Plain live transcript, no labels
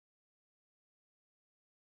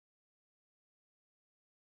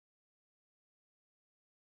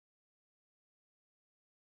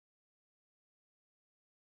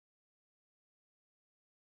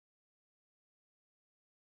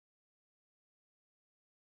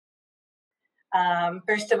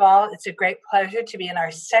First of all, it's a great pleasure to be in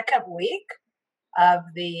our second week of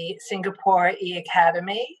the Singapore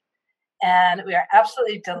eAcademy, and we are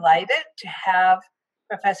absolutely delighted to have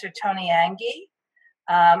Professor Tony Anghie,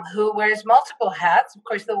 who wears multiple hats. Of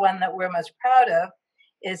course, the one that we're most proud of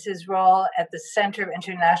is his role at the Center of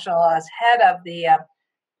International Law as head of the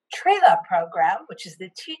TRALA program, which is the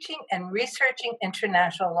Teaching and Researching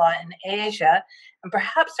International Law in Asia. And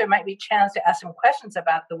perhaps there might be a chance to ask some questions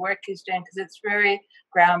about the work he's doing because it's very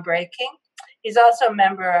groundbreaking. He's also a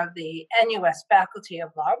member of the NUS Faculty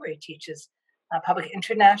of Law, where he teaches public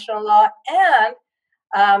international law. And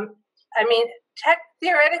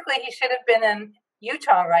theoretically, he should have been in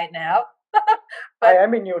Utah right now. But I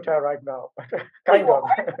am in Utah right now, kind of.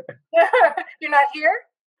 You're not here?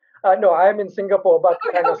 No, I am in Singapore, but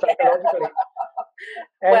kind of psychologically.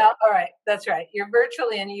 Well, all right, that's right. You're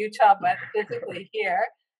virtually in Utah, but physically here,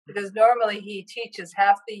 because normally he teaches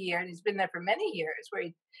half the year, and he's been there for many years, where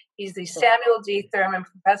he's the Samuel D. Thurman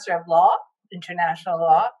Professor of Law, International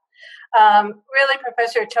Law. Really,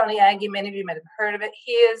 Professor Tony Anghie, many of you might have heard of it.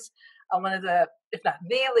 He is one of the, if not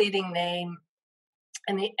the leading name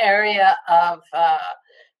in the area of,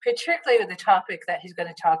 particularly with the topic that he's going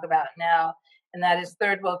to talk about now, and that is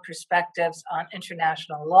third world perspectives on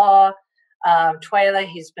international law. TWALA,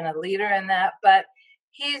 he's been a leader in that, but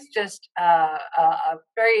he's just a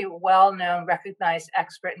very well-known, recognized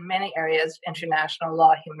expert in many areas, international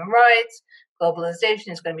law, human rights, globalization.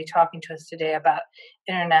 He's going to be talking to us today about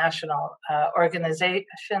international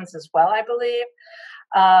organizations as well, I believe.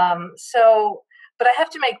 But I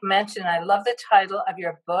have to make mention, I love the title of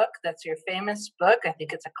your book. That's your famous book. I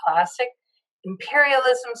think it's a classic.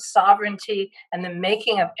 Imperialism, Sovereignty, and the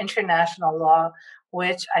Making of International Law,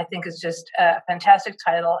 which I think is just a fantastic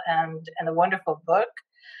title and a wonderful book.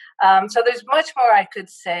 So there's much more I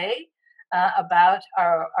could say about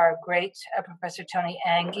our great Professor Tony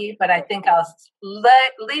Anghie, but I think I'll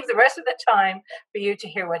leave the rest of the time for you to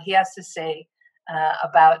hear what he has to say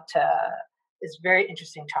about this very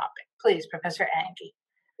interesting topic. Please, Professor Anghie,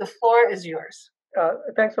 the floor is yours.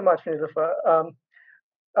 Thanks so much, Nilufer.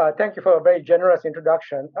 Thank you for a very generous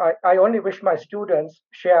introduction. I only wish my students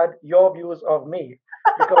shared your views of me,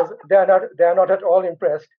 because they are not at all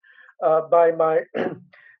impressed by my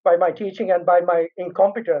by my teaching and by my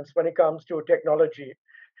incompetence when it comes to technology,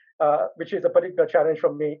 which is a particular challenge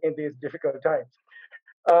for me in these difficult times.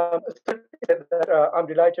 I'm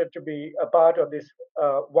delighted to be a part of this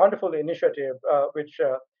wonderful initiative which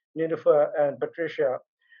Nilufer and Patricia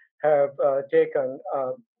have taken,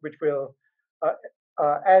 which will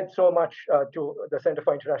add so much to the Center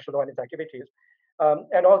for International Law and its activities.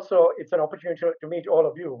 And also, it's an opportunity to meet all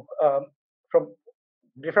of you from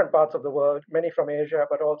different parts of the world, many from Asia,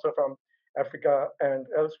 but also from Africa and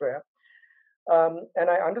elsewhere. And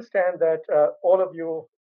I understand that all of you,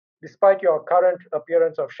 despite your current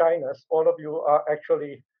appearance of shyness, all of you are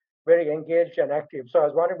actually very engaged and active. So I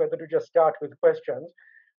was wondering whether to just start with questions,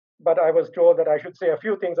 but I was told that I should say a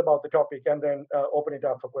few things about the topic and then open it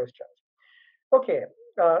up for questions. Okay,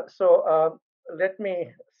 so let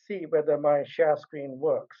me see whether my share screen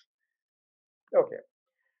works. Okay.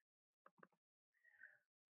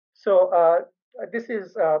 So this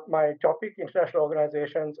is my topic, International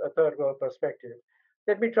Organizations, a Third World Perspective.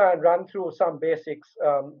 Let me try and run through some basics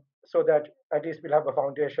so that at least we'll have a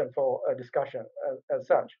foundation for a discussion as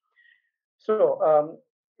such. So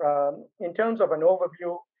in terms of an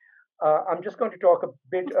overview, I'm just going to talk a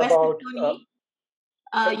bit about...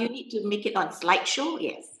 Tony, you need to make it on slideshow,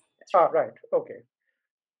 yes. Right, okay.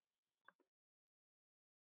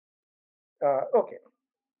 Okay,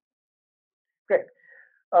 great.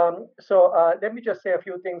 So let me just say a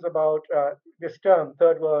few things about this term,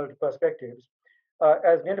 third world perspectives.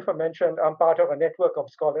 As Nilufer mentioned, I'm part of a network of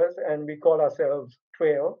scholars, and we call ourselves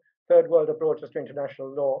TWAIL, Third World Approaches to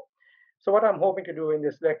International Law. So what I'm hoping to do in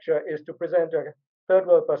this lecture is to present a third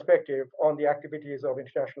world perspective on the activities of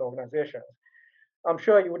international organizations. I'm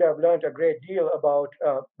sure you would have learned a great deal about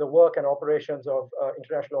the work and operations of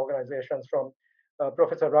international organizations from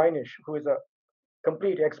Professor Reinisch, who is a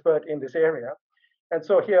complete expert in this area. And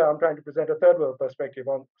so here I'm trying to present a third world perspective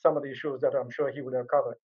on some of the issues that I'm sure he would have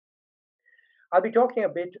covered. I'll be talking a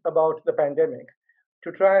bit about the pandemic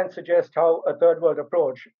to try and suggest how a third world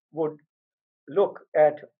approach would look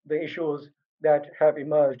at the issues that have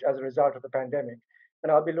emerged as a result of the pandemic.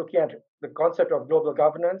 And I'll be looking at the concept of global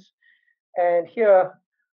governance. And here,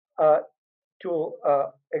 to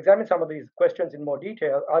examine some of these questions in more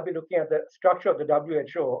detail, I'll be looking at the structure of the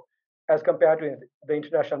WHO as compared to the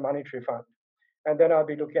International Monetary Fund. And then I'll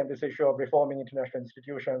be looking at this issue of reforming international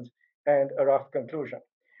institutions and a rough conclusion.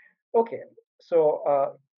 Okay, so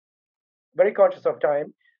very conscious of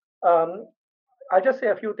time. I'll just say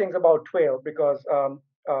a few things about TWAIL because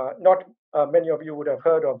not many of you would have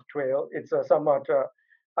heard of TWAIL. It's a somewhat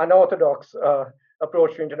unorthodox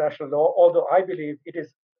approach to international law, although I believe it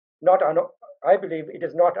is not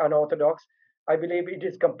unorthodox. I believe it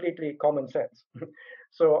is completely common sense.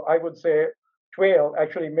 So I would say TWAIL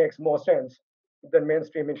actually makes more sense than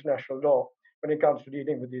mainstream international law when it comes to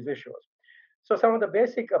dealing with these issues. So some of the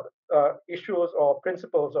basic issues or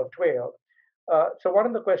principles of TWAIL. So one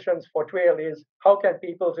of the questions for TWAIL is, how can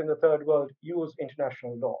peoples in the third world use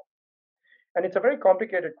international law? And it's a very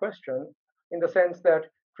complicated question in the sense that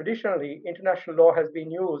traditionally international law has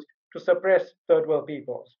been used to suppress third world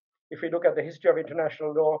peoples. If we look at the history of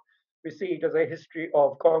international law, we see it as a history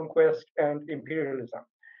of conquest and imperialism.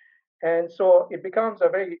 And so it becomes a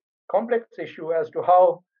very complex issue as to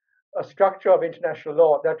how a structure of international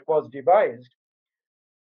law that was devised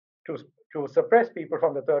to suppress people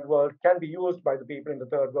from the third world can be used by the people in the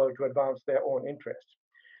third world to advance their own interests.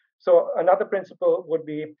 So another principle would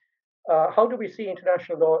be, how do we see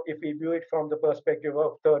international law if we view it from the perspective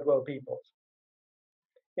of third world peoples?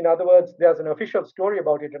 In other words, there's an official story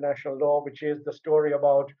about international law, which is the story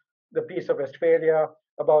about the Peace of Westphalia,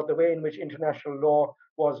 about the way in which international law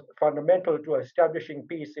was fundamental to establishing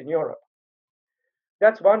peace in Europe.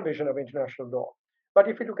 That's one vision of international law. But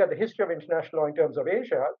if you look at the history of international law in terms of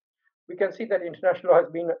Asia, we can see that international law has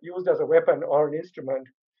been used as a weapon or an instrument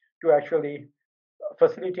to actually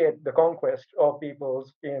facilitate the conquest of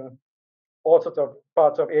peoples in all sorts of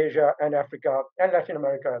parts of Asia and Africa and Latin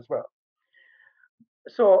America as well.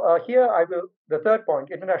 So here I will, the third point,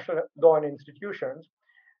 international law and institutions.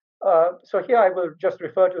 So here I will just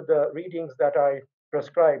refer to the readings that I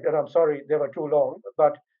prescribed, and I'm sorry they were too long,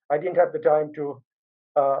 but I didn't have the time to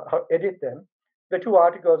edit them. The two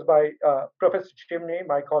articles by Professor Chimney,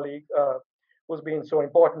 my colleague, who's been so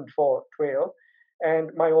important for TWAIL,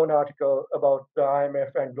 and my own article about the IMF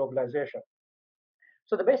and globalization.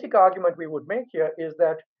 So the basic argument we would make here is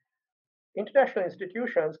that international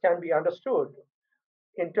institutions can be understood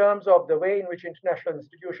in terms of the way in which international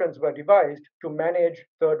institutions were devised to manage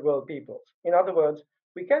third world peoples. In other words,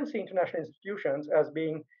 we can see international institutions as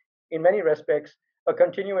being, in many respects, a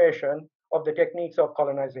continuation of the techniques of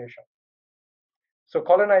colonization. So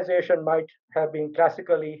colonization might have been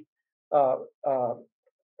classically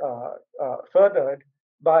furthered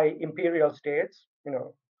by imperial states,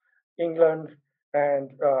 England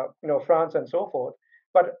and France and so forth.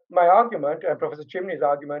 But my argument, and Professor Chimney's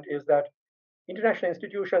argument, is that international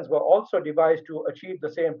institutions were also devised to achieve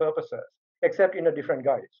the same purposes, except in a different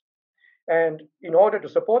guise. And in order to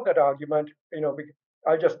support that argument,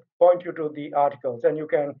 I'll just point you to the articles, and you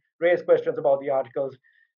can raise questions about the articles,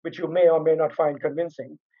 which you may or may not find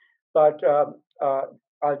convincing. But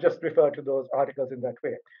I'll just refer to those articles in that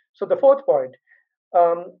way. So the fourth point,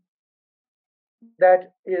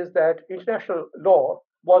 that is that international law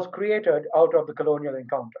was created out of the colonial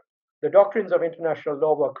encounter. The doctrines of international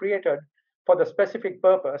law were created for the specific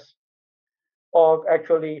purpose of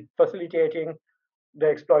actually facilitating the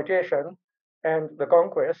exploitation and the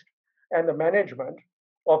conquest and the management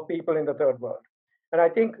of people in the third world. And I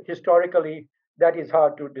think historically that is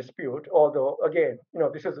hard to dispute, although again,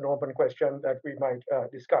 this is an open question that we might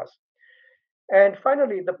discuss. And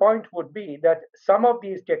finally, the point would be that some of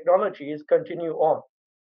these technologies continue on.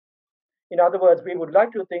 In other words, we would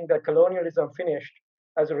like to think that colonialism finished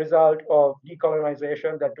as a result of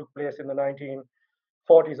decolonization that took place in the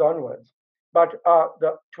 1940s onwards. But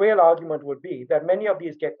the TWAIL argument would be that many of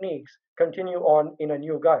these techniques continue on in a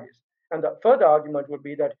new guise. And the further argument would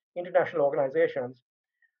be that international organizations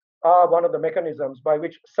are one of the mechanisms by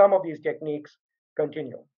which some of these techniques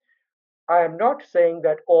continue. I am not saying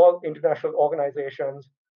that all international organizations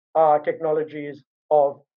are technologies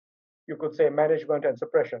of, you could say, management and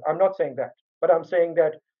suppression. I'm not saying that, but I'm saying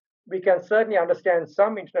that we can certainly understand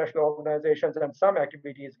some international organizations and some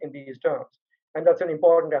activities in these terms. And that's an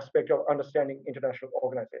important aspect of understanding international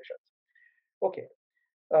organizations. Okay,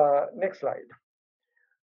 next slide.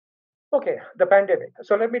 Okay, the pandemic.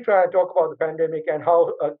 So let me try and talk about the pandemic and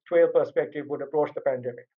how a TWAIL perspective would approach the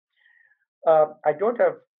pandemic. I don't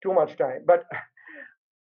have too much time, but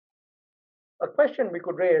a question we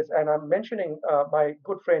could raise, and I'm mentioning my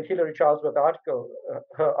good friend Hilary Charlesworth's article,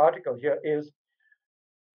 her article here is,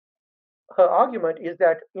 her argument is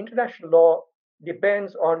that international law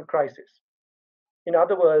depends on crisis. In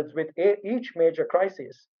other words, with each major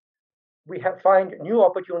crisis, we find new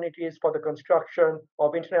opportunities for the construction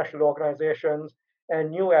of international organizations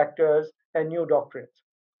and new actors and new doctrines.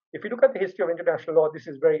 If you look at the history of international law, this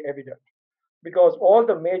is very evident, because all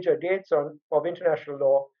the major dates of international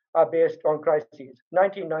law are based on crises.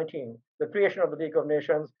 1919, the creation of the League of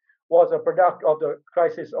Nations was a product of the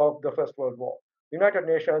crisis of the First World War. The United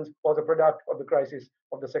Nations was a product of the crisis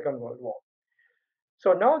of the Second World War.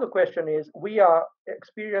 So now the question is, we are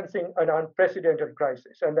experiencing an unprecedented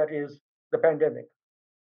crisis, and that is the pandemic.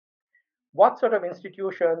 What sort of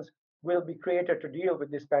institutions will be created to deal with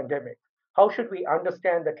this pandemic? How should we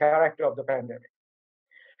understand the character of the pandemic?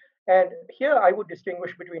 And here I would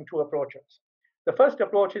distinguish between two approaches. The first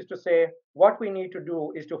approach is to say what we need to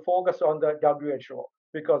do is to focus on the WHO,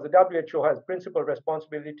 because the WHO has principal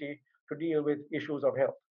responsibility to deal with issues of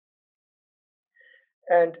health.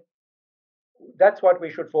 And that's what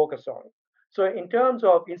we should focus on. So in terms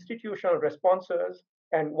of institutional responses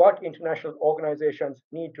and what international organizations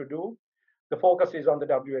need to do, the focus is on the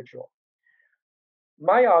WHO.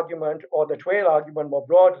 My argument, or the trail argument more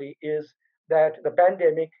broadly, is that the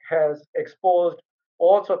pandemic has exposed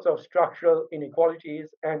all sorts of structural inequalities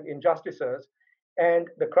and injustices, and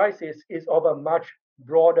the crisis is of a much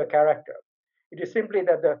broader character. It is simply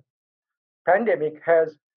that the pandemic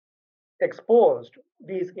has exposed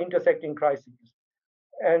these intersecting crises.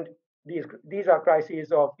 And these are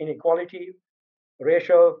crises of inequality,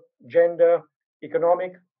 racial, gender,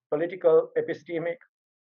 economic, political, epistemic.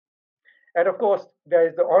 And of course, there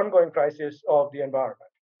is the ongoing crisis of the environment.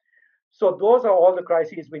 So those are all the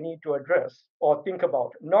crises we need to address or think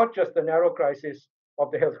about, not just the narrow crisis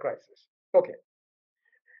of the health crisis. Okay,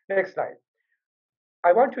 next slide.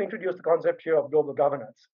 I want to introduce the concept here of global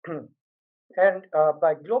governance. And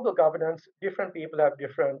by global governance, different people have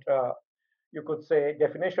different, you could say,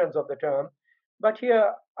 definitions of the term. But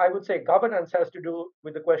here, I would say governance has to do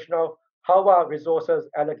with the question of how are resources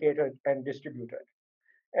allocated and distributed.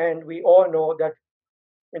 And we all know that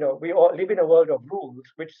we all live in a world of rules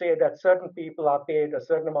which say that certain people are paid a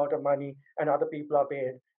certain amount of money and other people are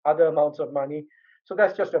paid other amounts of money. So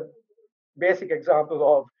that's just a basic example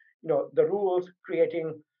of the rules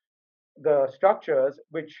creating the structures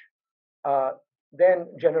which then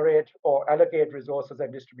generate or allocate resources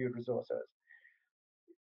and distribute resources.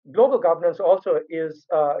 Global governance also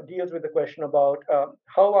deals with the question about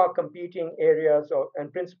how are competing areas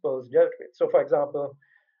and principles dealt with. So, for example,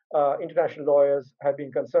 international lawyers have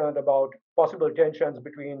been concerned about possible tensions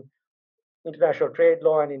between international trade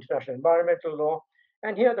law and international environmental law.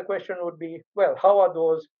 And here the question would be, well, how are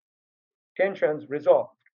those tensions resolved?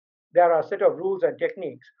 There are a set of rules and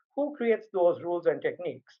techniques. Who creates those rules and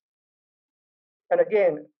techniques? And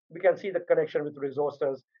again, we can see the connection with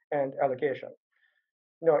resources and allocation.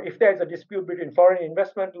 If there's a dispute between foreign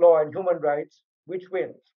investment law and human rights, which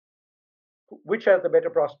wins? Which has the better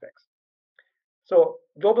prospects? So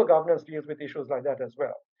global governance deals with issues like that as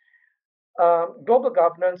well. Global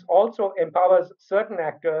governance also empowers certain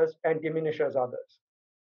actors and diminishes others.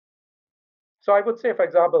 So I would say, for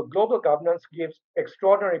example, global governance gives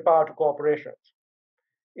extraordinary power to corporations.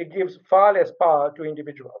 It gives far less power to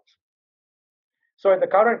individuals. So in the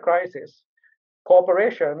current crisis,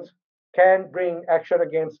 corporations can bring action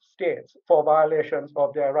against states for violations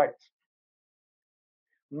of their rights.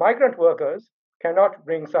 Migrant workers cannot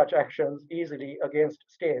bring such actions easily against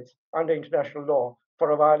states under international law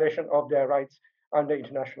for a violation of their rights under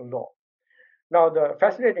international law. Now, the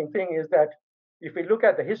fascinating thing is that if we look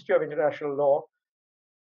at the history of international law,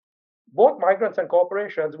 both migrants and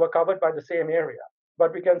corporations were covered by the same area,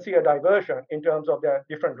 but we can see a diversion in terms of their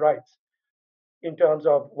different rights, in terms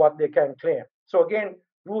of what they can claim. So again,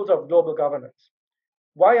 rules of global governance.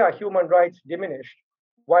 Why are human rights diminished?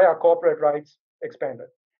 Why are corporate rights expanded?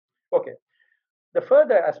 Okay. The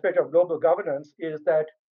further aspect of global governance is that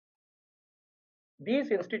these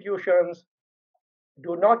institutions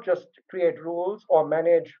do not just create rules or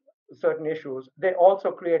manage certain issues, they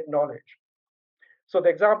also create knowledge. So the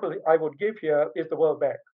example I would give here is the World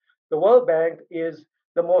Bank. The World Bank is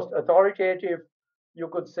the most authoritative, you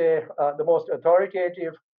could say, the most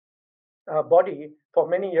authoritative body for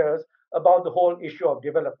many years about the whole issue of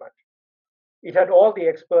development. It had all the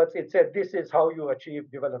experts. It said, this is how you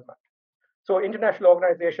achieve development. So international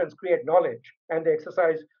organizations create knowledge, and they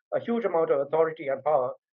exercise a huge amount of authority and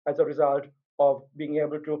power as a result of being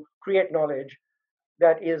able to create knowledge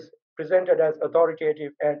that is presented as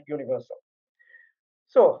authoritative and universal.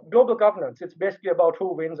 So global governance, it's basically about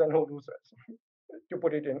who wins and who loses, to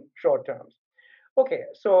put it in short terms. Okay,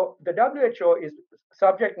 so the WHO is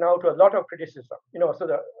subject now to a lot of criticism.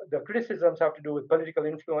 So the criticisms have to do with political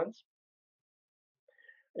influence.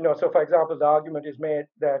 So for example, the argument is made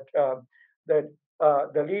that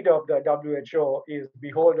the leader of the WHO is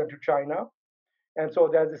beholden to China. And so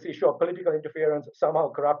there's this issue of political interference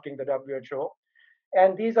somehow corrupting the WHO.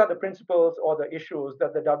 And these are the principles or the issues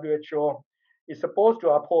that the WHO is supposed to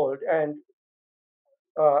uphold, and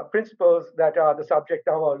principles that are the subject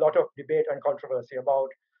now of a lot of debate and controversy about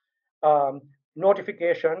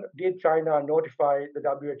notification. Did China notify the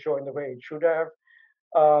WHO in the way it should have?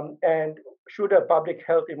 And should a public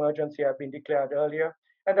health emergency have been declared earlier?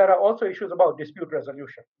 And there are also issues about dispute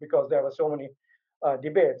resolution, because there were so many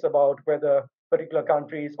debates about whether particular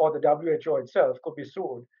countries or the WHO itself could be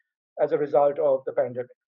sued as a result of the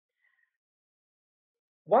pandemic.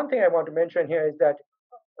 One thing I want to mention here is that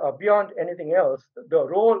beyond anything else, the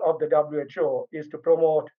role of the WHO is to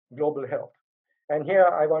promote global health. And here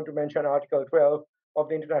I want to mention Article 12 of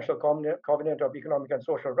the International Covenant of Economic and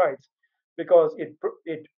Social Rights, because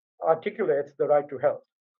it articulates the right to health,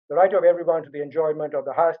 the right of everyone to the enjoyment of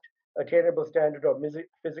the highest attainable standard of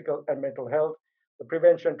physical and mental health, the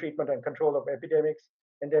prevention, treatment, and control of epidemics,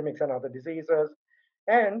 endemics, and other diseases,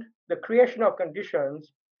 and the creation of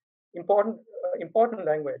conditions, important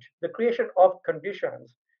language, the creation of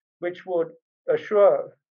conditions which would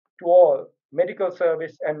assure to all medical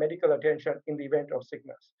service and medical attention in the event of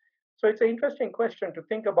sickness. So it's an interesting question to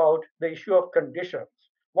think about the issue of conditions.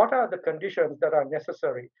 What are the conditions that are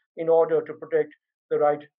necessary in order to protect the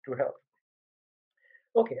right to health?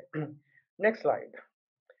 Okay, next slide.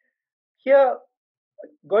 Here,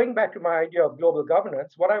 going back to my idea of global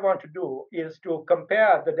governance, what I want to do is to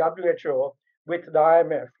compare the WHO with the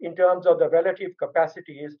IMF in terms of the relative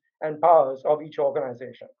capacities and powers of each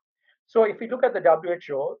organization. So if we look at the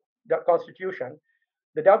WHO, the constitution,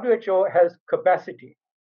 the WHO has capacity.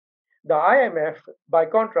 The IMF, by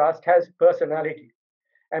contrast, has personality.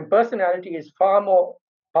 And personality is far more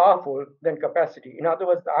powerful than capacity. In other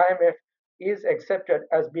words, the IMF is accepted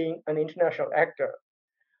as being an international actor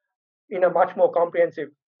in a much more comprehensive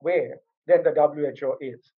way than the WHO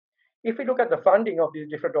is. If we look at the funding of these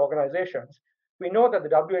different organizations, we know that the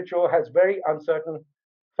WHO has very uncertain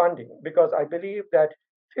funding, because I believe that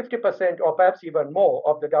 50% or perhaps even more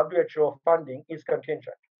of the WHO funding is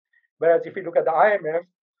contingent. Whereas if you look at the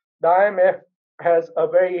IMF has a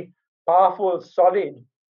very powerful, solid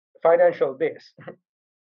financial base.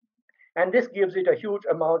 And this gives it a huge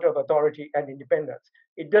amount of authority and independence.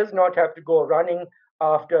 It does not have to go running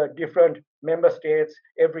after different member states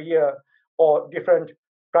every year or different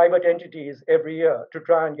private entities every year to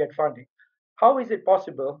try and get funding. How is it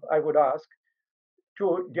possible, I would ask,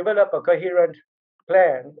 to develop a coherent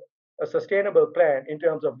plan, a sustainable plan in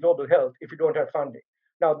terms of global health if you don't have funding?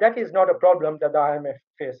 Now, that is not a problem that the IMF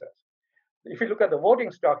faces. If you look at the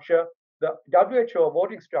voting structure, the WHO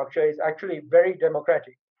voting structure is actually very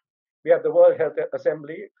democratic. We have the World Health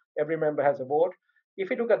Assembly, every member has a vote.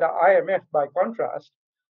 If you look at the IMF, by contrast,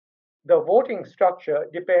 the voting structure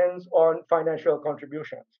depends on financial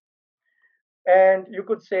contributions. And you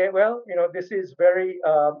could say, well, this is very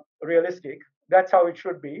realistic. That's how it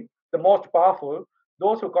should be. The most powerful,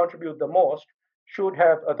 those who contribute the most, should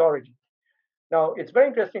have authority. Now, it's very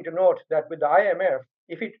interesting to note that with the IMF,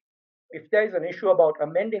 if there is an issue about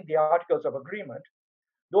amending the Articles of Agreement,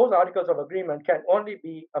 those Articles of Agreement can only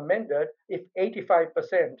be amended if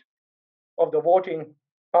 85% of the voting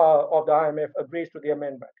power of the IMF agrees to the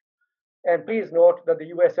amendment. And please note that the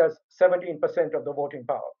US has 17% of the voting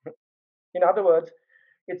power. In other words,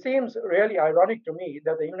 it seems really ironic to me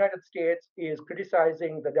that the United States is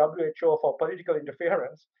criticizing the WHO for political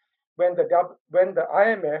interference when the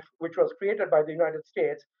IMF, which was created by the United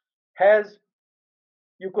States, has,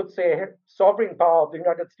 you could say, sovereign power of the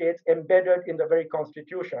United States embedded in the very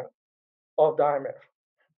constitution of the IMF.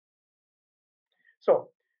 So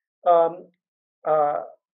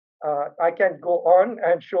I can go on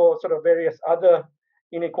and show sort of various other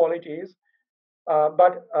inequalities,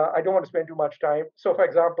 but I don't want to spend too much time. So, for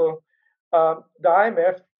example, the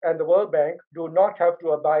IMF and the World Bank do not have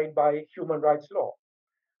to abide by human rights law.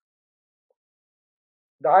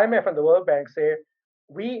 The IMF and the World Bank say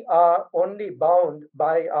we are only bound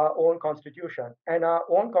by our own constitution, and our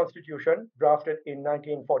own constitution, drafted in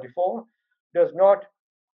 1944, does not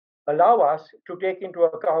allow us to take into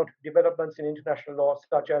account developments in international law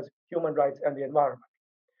such as human rights and the environment.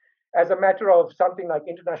 As a matter of something like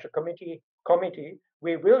international committee,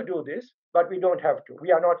 we will do this, but we don't have to.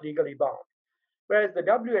 We are not legally bound. Whereas the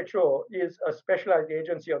WHO is a specialized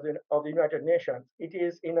agency of the United Nations, it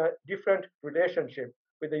is in a different relationship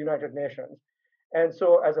with the United Nations. And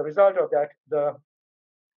so as a result of that, the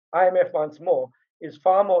IMF, once more, is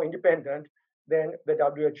far more independent than the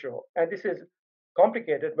WHO. And this is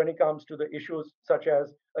complicated when it comes to the issues such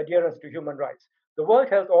as adherence to human rights. The World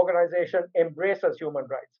Health Organization embraces human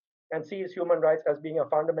rights and sees human rights as being a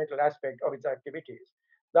fundamental aspect of its activities.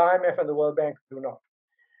 The IMF and the World Bank do not.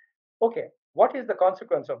 Okay, what is the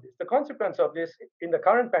consequence of this? The consequence of this in the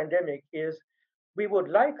current pandemic is we would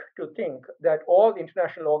like to think that all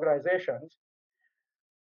international organizations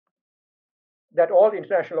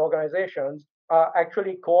are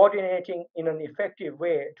actually coordinating in an effective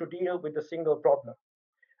way to deal with a single problem.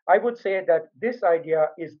 I would say that this idea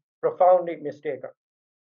is profoundly mistaken.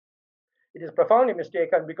 It is profoundly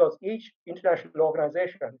mistaken because each international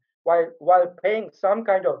organization, while paying some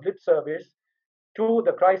kind of lip service to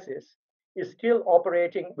the crisis, is still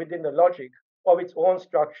operating within the logic of its own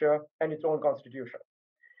structure and its own constitution.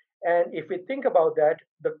 And if we think about that,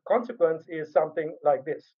 the consequence is something like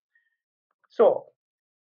this. So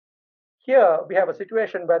here we have a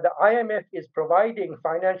situation where the IMF is providing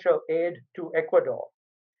financial aid to Ecuador.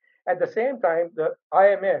 At the same time, the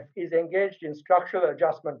IMF is engaged in structural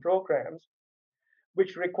adjustment programs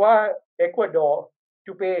which require Ecuador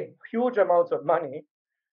to pay huge amounts of money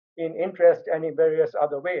in interest and in various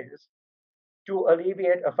other ways to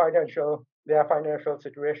alleviate their financial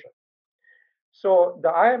situation. So the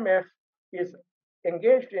IMF is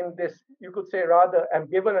engaged in this, you could say, rather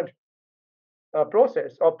ambivalent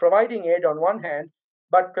process of providing aid on one hand,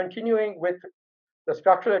 but continuing with the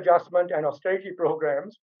structural adjustment and austerity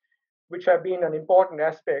programs, which have been an important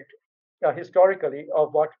aspect historically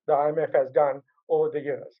of what the IMF has done over the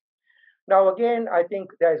years. Now, again, I think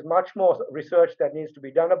there is much more research that needs to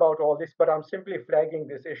be done about all this, but I'm simply flagging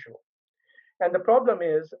this issue. And the problem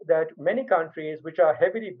is that many countries which are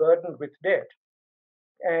heavily burdened with debt,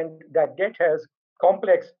 and that debt has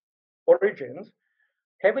complex origins,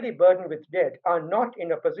 heavily burdened with debt are not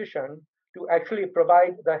in a position to actually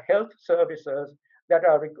provide the health services that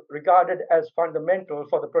are regarded as fundamental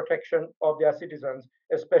for the protection of their citizens,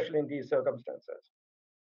 especially in these circumstances.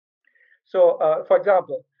 So, for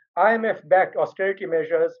example, IMF-backed austerity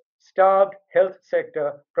measures starved health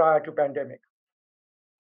sector prior to pandemic.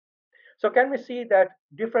 So can we see that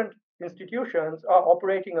different institutions are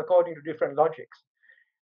operating according to different logics?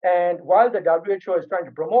 And while the WHO is trying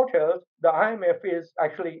to promote health, the IMF is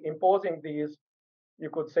actually imposing these, you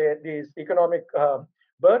could say, these economic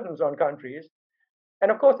burdens on countries.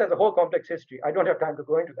 And of course, there's a whole complex history. I don't have time to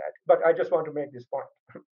go into that, but I just want to make this point.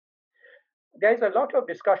 There's a lot of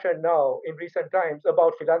discussion now in recent times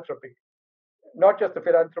about philanthropy, not just the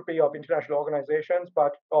philanthropy of international organizations,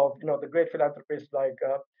 but of the great philanthropists like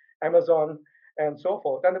Amazon and so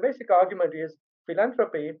forth. And the basic argument is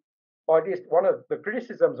philanthropy, or at least one of the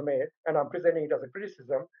criticisms made, and I'm presenting it as a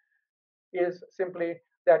criticism, is simply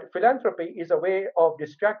that philanthropy is a way of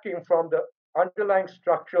distracting from the underlying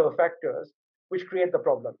structural factors which create the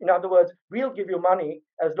problem. In other words, we'll give you money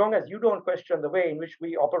as long as you don't question the way in which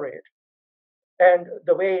we operate and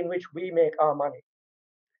the way in which we make our money.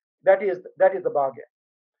 That is the bargain.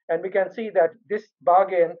 And we can see that this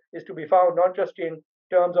bargain is to be found not just in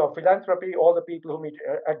terms of philanthropy, all the people who meet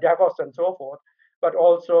at Davos and so forth, but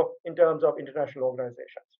also in terms of international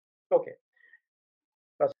organizations.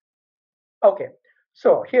 Okay,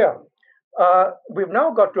 so here, we've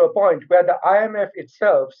now got to a point where the IMF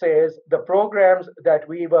itself says the programs that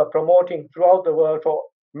we were promoting throughout the world for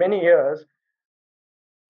many years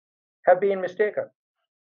have been mistaken.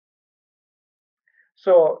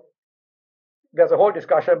 So there's a whole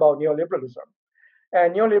discussion about neoliberalism.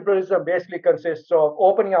 And neoliberalism basically consists of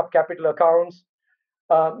opening up capital accounts,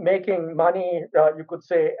 making money, you could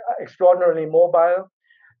say, extraordinarily mobile,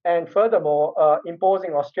 and furthermore,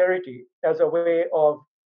 imposing austerity as a way of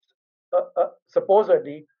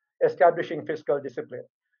supposedly establishing fiscal discipline.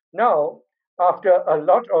 Now, after a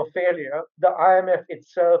lot of failure, the IMF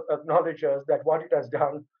itself acknowledges that what it has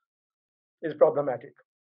done is problematic.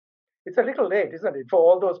 It's a little late, isn't it, for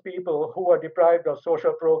all those people who are deprived of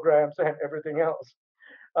social programs and everything else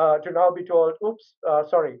to now be told, oops,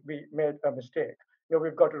 sorry, we made a mistake.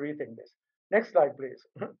 We've got to rethink this. Next slide, please.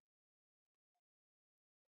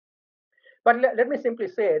 But let me simply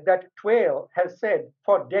say that TWAIL has said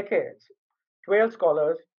for decades, TWAIL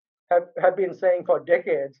scholars have been saying for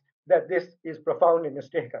decades that this is profoundly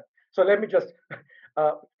mistaken. So let me just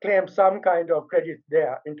claim some kind of credit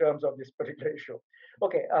there in terms of this particular issue.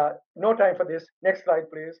 Okay, no time for this. Next slide,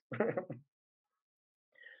 please.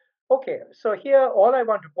 Okay, so here all I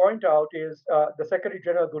want to point out is the Secretary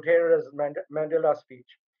General Guterres' Mandela speech.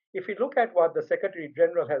 If you look at what the Secretary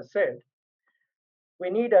General has said, we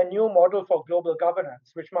need a new model for global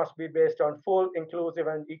governance, which must be based on full, inclusive,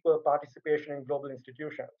 and equal participation in global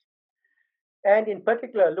institutions. And in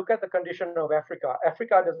particular, look at the condition of Africa.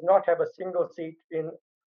 Africa does not have a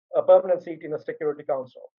permanent seat in the Security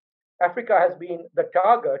Council. Africa has been the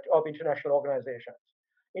target of international organizations.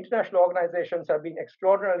 International organizations have been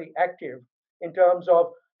extraordinarily active in terms of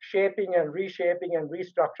shaping and reshaping and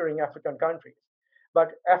restructuring African countries.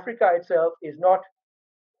 But Africa itself is not,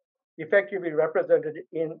 effectively represented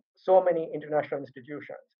in so many international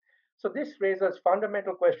institutions. So this raises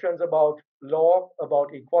fundamental questions about law,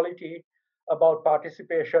 about equality, about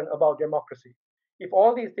participation, about democracy. If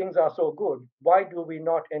all these things are so good, why do we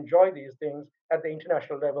not enjoy these things at the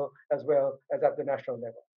international level as well as at the national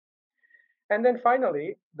level? And then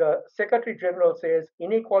finally, the Secretary General says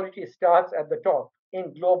inequality starts at the top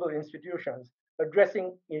in global institutions.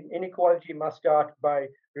 Addressing inequality must start by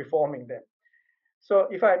reforming them. So,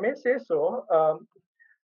 if I may say so,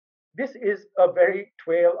 this is a very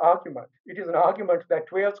TWAIL argument. It is an argument that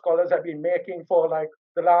TWAIL scholars have been making for like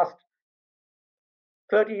the last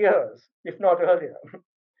 30 years, if not earlier.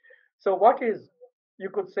 So, what is, you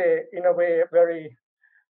could say, in a way, very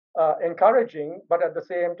encouraging, but at the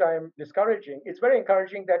same time discouraging? It's very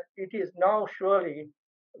encouraging that it is now surely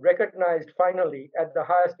recognized finally at the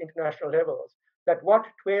highest international levels that what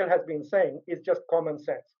TWAIL has been saying is just common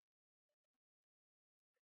sense.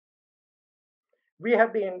 We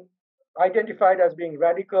have been identified as being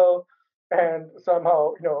radical and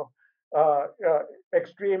somehow,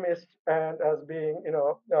 extremist, and as being,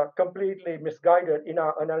 completely misguided in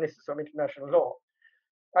our analysis of international law.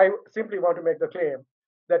 I simply want to make the claim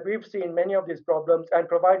that we've seen many of these problems and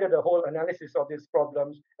provided a whole analysis of these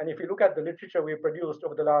problems. And if you look at the literature we've produced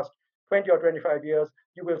over the last 20 or 25 years,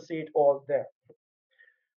 you will see it all there.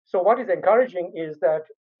 So what is encouraging is that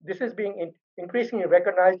this is being increasingly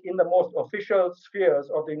recognized in the most official spheres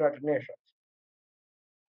of the United Nations.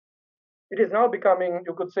 It is now becoming,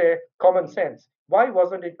 you could say, common sense. Why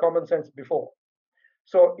wasn't it common sense before?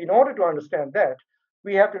 So in order to understand that,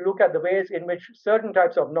 we have to look at the ways in which certain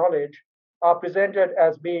types of knowledge are presented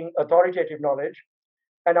as being authoritative knowledge,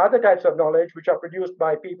 and other types of knowledge which are produced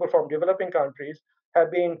by people from developing countries have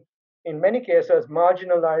been, in many cases,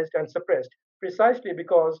 marginalized and suppressed, precisely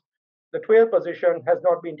because the TWAIL position has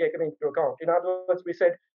not been taken into account. In other words, we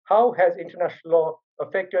said, how has international law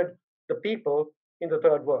affected the people in the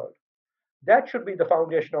third world? That should be the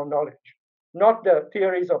foundation of knowledge, not the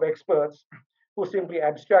theories of experts who simply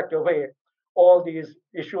abstract away all these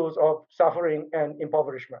issues of suffering and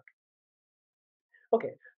impoverishment.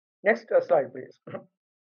 Okay, next slide, please.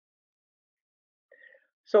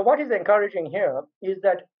 So what is encouraging here is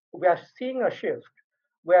that we are seeing a shift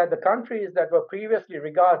where the countries that were previously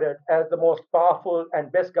regarded as the most powerful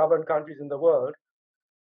and best governed countries in the world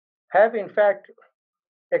have in fact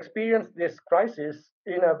experienced this crisis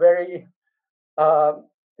in a very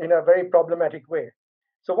problematic way.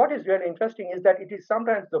 So what is really interesting is that it is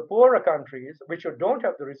sometimes the poorer countries which don't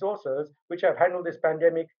have the resources which have handled this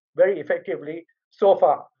pandemic very effectively so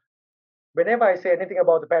far. Whenever I say anything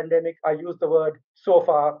about the pandemic, I use the word so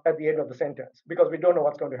far at the end of the sentence because we don't know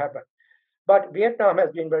what's going to happen. But Vietnam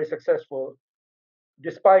has been very successful,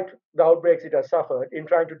 despite the outbreaks it has suffered, in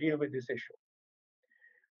trying to deal with this issue.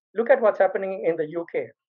 Look at what's happening in the UK.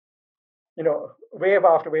 Wave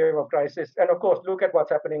after wave of crisis. And of course, look at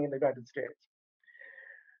what's happening in the United States.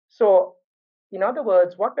 So, in other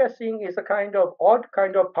words, what we're seeing is a kind of odd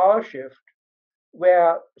kind of power shift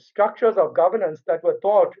where structures of governance that were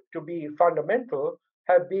thought to be fundamental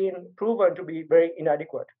have been proven to be very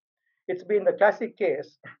inadequate. It's been the classic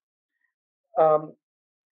case. That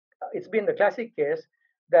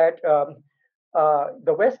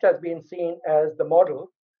the West has been seen as the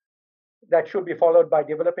model that should be followed by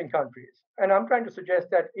developing countries. And I'm trying to suggest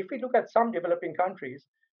that if we look at some developing countries,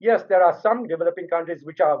 yes, there are some developing countries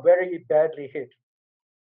which are very badly hit,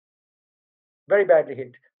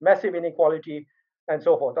 massive inequality and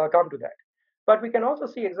so forth. I'll come to that. But we can also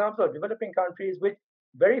see examples of developing countries with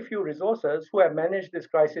very few resources who have managed this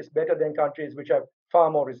crisis better than countries which have far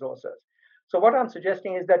more resources. So what I'm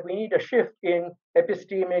suggesting is that we need a shift in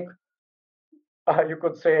epistemic, you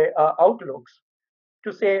could say, outlooks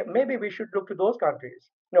to say maybe we should look to those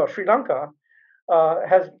countries. Sri Lanka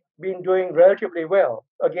has been doing relatively well,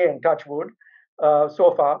 again, touch wood,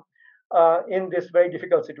 so far, in this very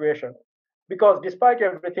difficult situation. Because despite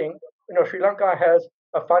everything, Sri Lanka has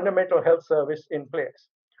a fundamental health service in place.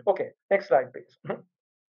 Okay, next slide, please.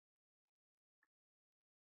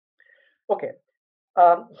 Okay,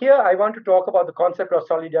 here I want to talk about the concept of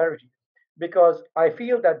solidarity, because I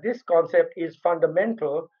feel that this concept is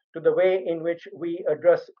fundamental to the way in which we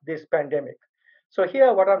address this pandemic. So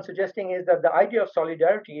here what I'm suggesting is that the idea of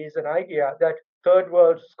solidarity is an idea that third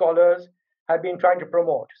world scholars have been trying to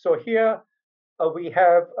promote. So here we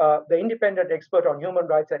have the independent expert on human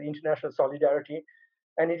rights and international solidarity,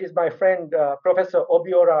 and it is my friend Professor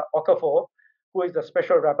Obiora Okafor, who is the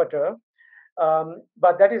special rapporteur.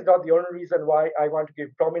 But that is not the only reason why I want to give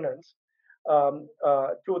prominence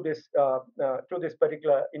to this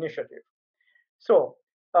particular initiative. So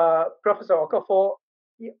Professor Okafor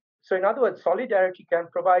So in other words, solidarity can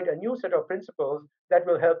provide a new set of principles that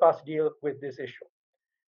will help us deal with this issue.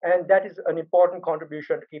 And that is an important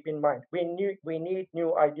contribution to keep in mind. We need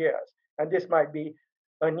new ideas, and this might be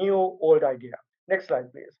a new old idea. Next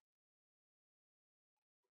slide, please.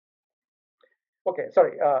 Okay,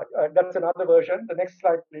 sorry, that's another version. The next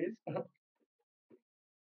slide, please.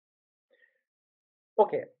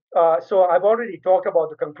 Okay, so I've already talked about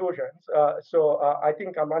the conclusions, so I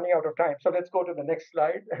think I'm running out of time. So let's go to the next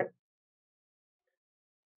slide.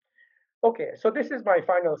 Okay, so this is my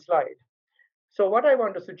final slide. So what I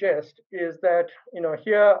want to suggest is that,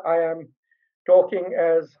 here I am talking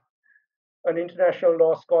as an international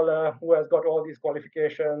law scholar who has got all these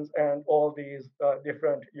qualifications and all these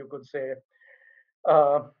different, you could say,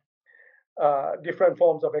 different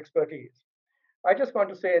forms of expertise. I just want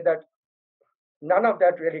to say that none of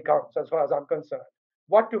that really counts as far as I'm concerned.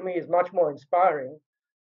 What to me is much more inspiring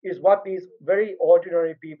is what these very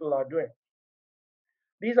ordinary people are doing.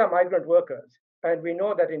 These are migrant workers. And we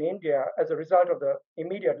know that in India, as a result of the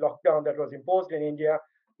immediate lockdown that was imposed in India,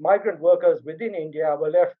 migrant workers within India were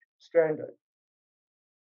left stranded.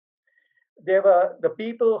 They were the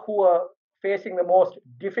people who were facing the most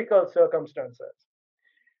difficult circumstances.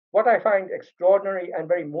 What I find extraordinary and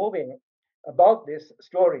very moving about this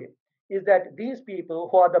story is that these people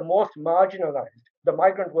who are the most marginalized, the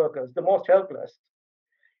migrant workers, the most helpless,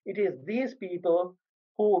 it is these people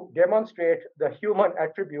who demonstrate the human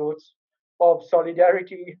attributes of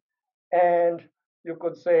solidarity and, you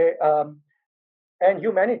could say, and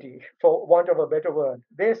humanity, for want of a better word.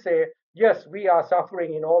 They say, yes, we are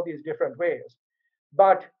suffering in all these different ways,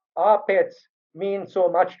 but our pets mean so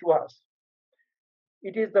much to us.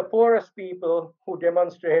 It is the poorest people who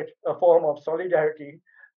demonstrate a form of solidarity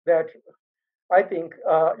that I think,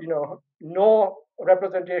 no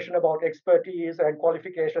representation about expertise and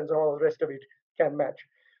qualifications and all the rest of it can match.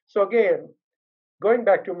 So again, going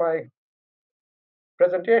back to my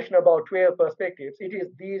presentation about 12 perspectives, it is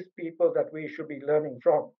these people that we should be learning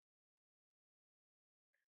from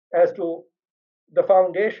as to the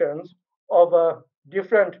foundations of a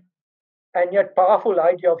different and yet powerful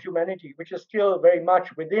idea of humanity, which is still very much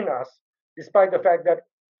within us, despite the fact that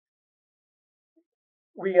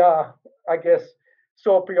we are, I guess,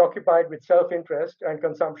 so preoccupied with self-interest and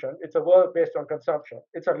consumption. It's a world based on consumption.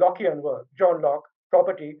 It's a Lockean world. John Locke,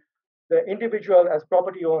 property, the individual as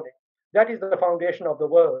property owning. That is the foundation of the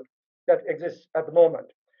world that exists at the moment.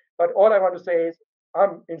 But all I want to say is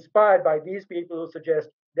I'm inspired by these people who suggest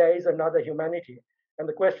there is another humanity. And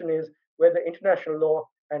the question is whether international law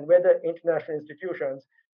and whether international institutions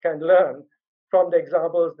can learn from the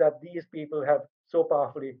examples that these people have so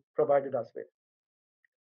powerfully provided us with.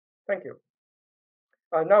 Thank you.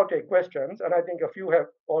 I'll now take questions, and I think a few have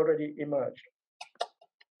already emerged.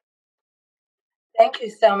 Thank you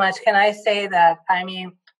so much. Can I say that,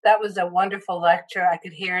 that was a wonderful lecture. I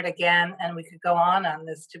could hear it again, and we could go on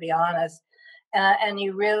this, to be honest. And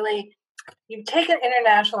you've taken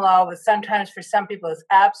international law, which sometimes for some people is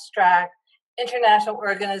abstract, international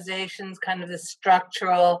organizations, kind of the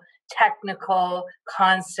structural, technical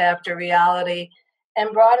concept or reality,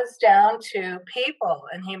 and brought us down to people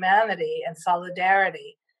and humanity and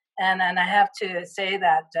solidarity. And I have to say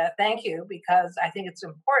that thank you, because I think it's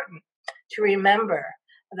important to remember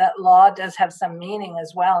that law does have some meaning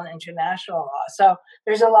as well in international law. So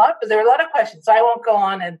there are a lot of questions. So I won't go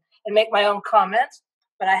on and make my own comments,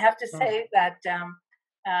 but I have to say that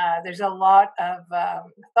there's a lot of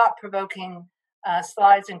thought-provoking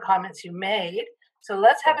slides and comments you made. So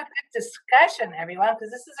let's have a quick discussion, everyone,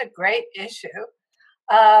 because this is a great issue.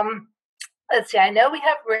 Let's see, I know we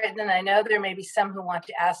have written, and I know there may be some who want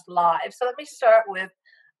to ask live. So let me start with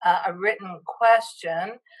a written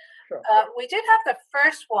question. Sure. We did have the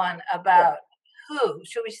first one about who.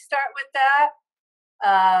 Should we start with that?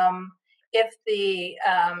 If the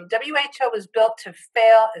WHO was built to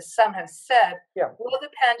fail, as some have said, will the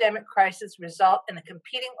pandemic crisis result in a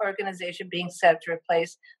competing organization being set to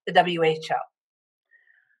replace the WHO?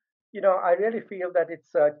 I really feel that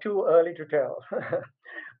it's too early to tell.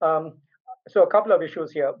 So a couple of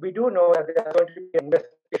issues here. We do know that there's going to be an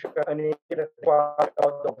investigation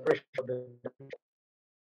of the operation of the WHO.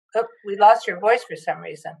 Oh, we lost your voice for some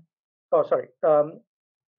reason. Oh, sorry.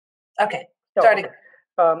 Okay, starting.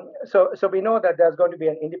 So we know that there's going to be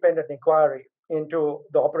an independent inquiry into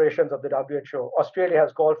the operations of the WHO. Australia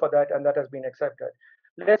has called for that, and that has been accepted.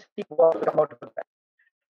 Let's see what will come out of that.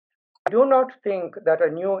 I do not think that a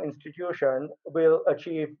new institution will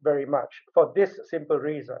achieve very much for this simple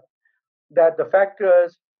reason, that the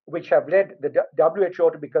factors which have led the WHO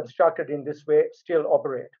to be constructed in this way still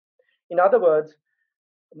operate. In other words,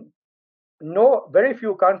 very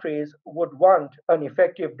few countries would want an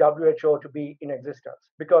effective WHO to be in existence,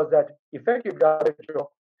 because that effective WHO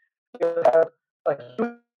will have a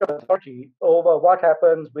huge authority over what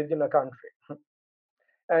happens within a country.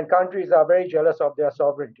 And countries are very jealous of their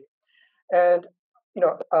sovereignty. And,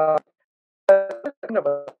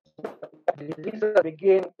 diseases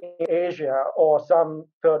begin in Asia or some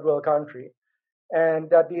third world country, and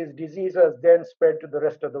that these diseases then spread to the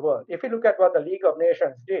rest of the world. If you look at what the League of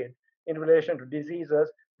Nations did in relation to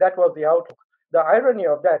diseases, that was the outlook. The irony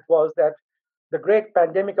of that was that the great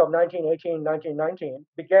pandemic of 1918, 1919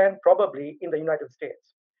 began probably in the United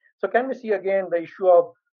States. So can we see again the issue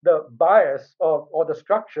of the bias or the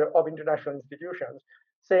structure of international institutions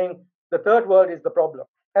saying the third world is the problem?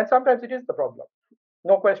 And sometimes it is the problem,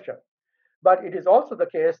 no question. But it is also the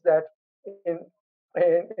case that in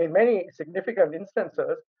many significant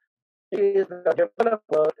instances, it is the developed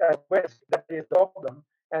world at West that is the problem.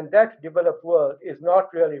 And that developed world is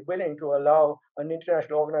not really willing to allow an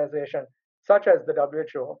international organization such as the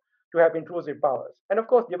WHO to have intrusive powers. And of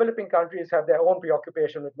course, developing countries have their own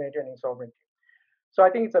preoccupation with maintaining sovereignty. So I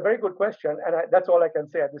think it's a very good question. And that's all I can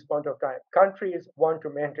say at this point of time. Countries want to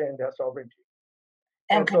maintain their sovereignty.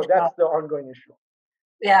 And so that's the ongoing issue.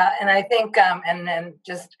 Yeah, and I think, and then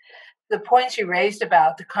just the points you raised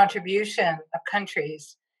about the contribution of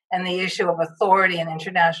countries and the issue of authority in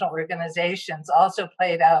international organizations also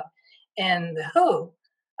played out in the WHO.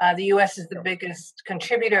 The U.S. is the biggest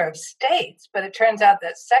contributor of states, but it turns out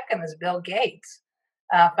that second is Bill Gates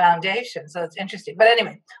Foundation. So it's interesting. But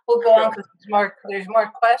anyway, we'll go on because there's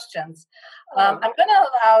more questions. I'm going to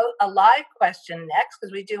allow a live question next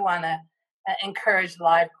because we do want to encourage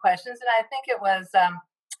live questions. And I think it was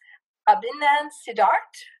Abhinand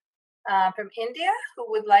Siddharth from India who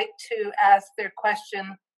would like to ask their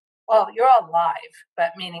question. Well, you're all live,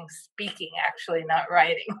 but meaning speaking, actually, not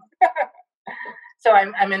writing. So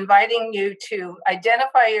I'm inviting you to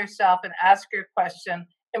identify yourself and ask your question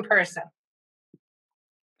in person.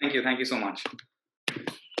 Thank you. Thank you so much.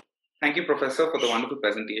 Thank you, Professor, for the wonderful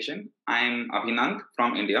presentation. I'm Abhinand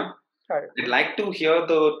from India. Hi. I'd like to hear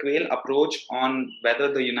the TWAIL approach on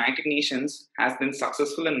whether the United Nations has been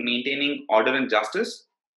successful in maintaining order and justice.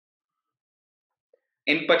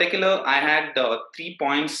 In particular, I had 3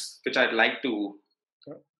 points which I'd like to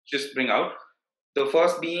just bring out. The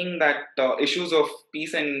first being that issues of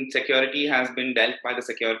peace and security has been dealt by the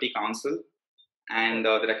Security Council, and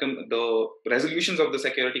the resolutions of the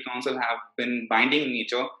Security Council have been binding in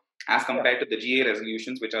nature as compared to the GA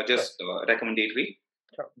resolutions, which are just recommendatory.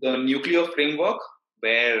 The nuclear framework,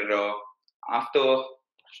 where after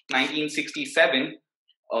 1967,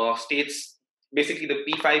 states, basically the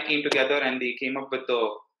P5 came together and they came up with the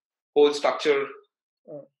whole structure,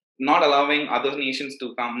 not allowing other nations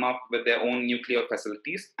to come up with their own nuclear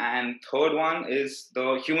facilities. And third one is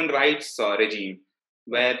the human rights regime,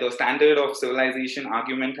 where the standard of civilization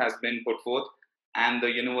argument has been put forth and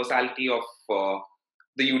the universality of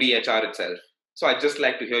the UDHR itself. So I'd just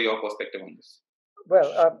like to hear your perspective on this.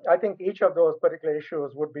 Well, I think each of those particular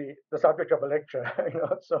issues would be the subject of a lecture.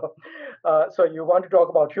 So you want to talk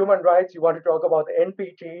about human rights, you want to talk about the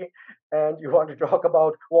NPT, and you want to talk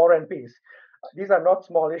about war and peace. These are not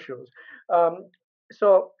small issues.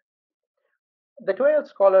 So the TWAIL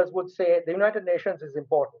scholars would say the United Nations is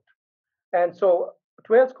important. And so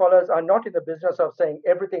TWAIL scholars are not in the business of saying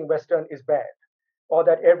everything Western is bad, or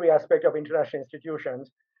that every aspect of international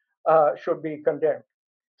institutions should be condemned.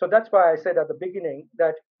 So that's why I said at the beginning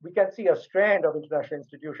that we can see a strand of international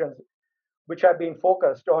institutions which have been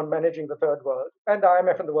focused on managing the third world, and the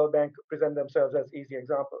IMF and the World Bank present themselves as easy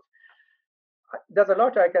examples. There's a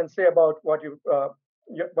lot I can say about what you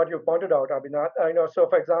pointed out, Abhinand. So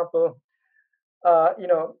for example,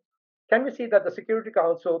 can we see that the Security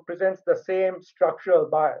Council presents the same structural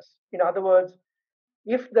bias? In other words,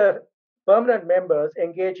 if the permanent members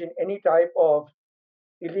engage in any type of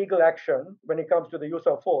illegal action when it comes to the use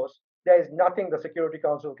of force, there is nothing the Security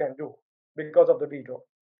Council can do because of the veto.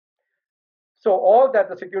 So all that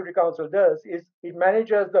the Security Council does is it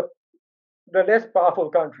manages the less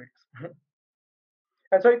powerful countries.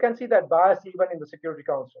 And so you can see that bias even in the Security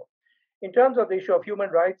Council. In terms of the issue of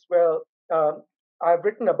human rights, well, I've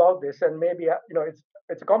written about this, and maybe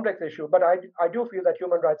it's a complex issue, but I do feel that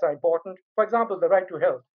human rights are important. For example, the right to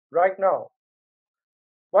health. Right now,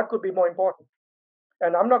 what could be more important?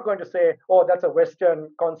 And I'm not going to say, oh, that's a Western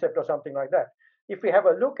concept or something like that. If we have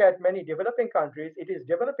a look at many developing countries, it is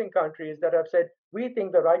developing countries that have said, we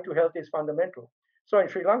think the right to health is fundamental. So in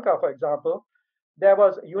Sri Lanka, for example, there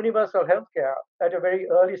was universal health care at a very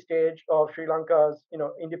early stage of Sri Lanka's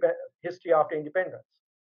history after independence.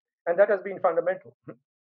 And that has been fundamental.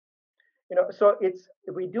 So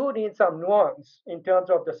we do need some nuance in terms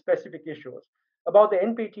of the specific issues. About the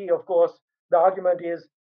NPT, of course, the argument is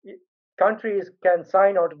countries can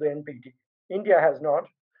sign on to the NPT. India has not.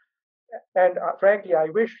 And frankly, I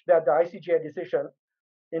wish that the ICJ decision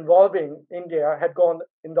involving India had gone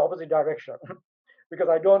in the opposite direction, because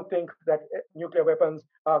I don't think that nuclear weapons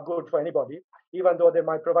are good for anybody, even though they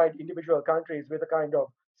might provide individual countries with a kind of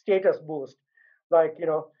status boost, like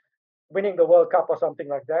winning the World Cup or something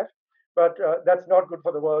like that. But that's not good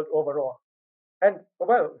for the world overall. And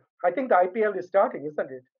well, I think the IPL is starting,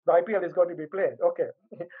 isn't it? The IPL is going to be played. Okay,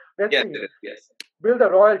 let's yes, see. Yes. Will the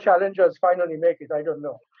Royal Challengers finally make it? I don't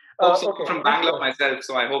know. Okay. From Bangalore myself,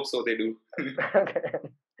 so I hope so they do. Okay.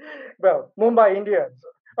 Well, Mumbai Indians.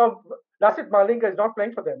 Oh, Lasit Malinga is not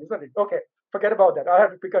playing for them, isn't it? Okay, forget about that. I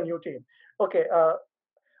have to pick a new team. Okay.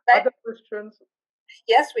 Other questions?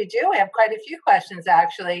 Yes, we do. We have quite a few questions,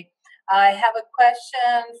 actually. I have a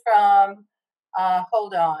question from,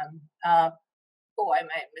 hold on. I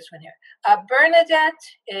might miss one here. Bernadette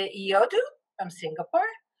Iodu from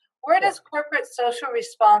Singapore. Where does corporate social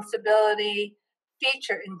responsibility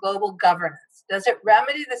feature in global governance? Does it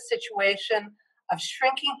remedy the situation of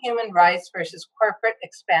shrinking human rights versus corporate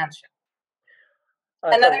expansion?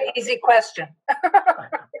 Another easy question.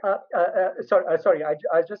 Sorry, I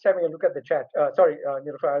was just having a look at the chat. Sorry,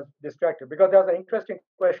 Nilufer, I was distracted because there was an interesting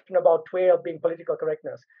question about TWAIL being political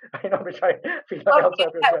correctness, which I feel like I also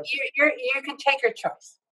have to address. You can take your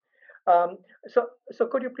choice. So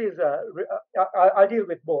could you please, I'll deal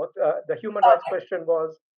with both. The human rights question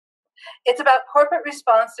was? It's about corporate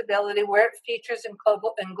responsibility, where it features in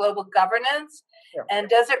global governance, and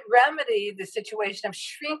does it remedy the situation of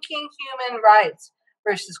shrinking human rights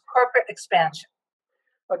versus corporate expansion?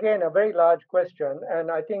 Again, a very large question, and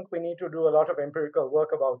I think we need to do a lot of empirical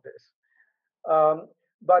work about this.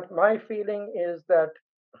 But my feeling is that,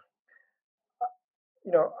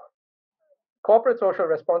 corporate social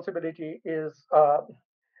responsibility is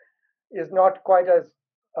not quite as,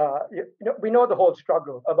 we know the whole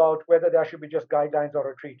struggle about whether there should be just guidelines or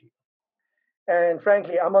a treaty. And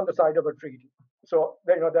frankly, I'm on the side of a treaty. So,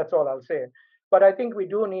 that's all I'll say. But I think we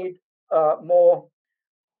do need more,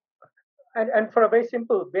 and for a very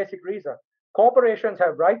simple, basic reason. Corporations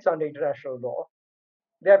have rights under international law.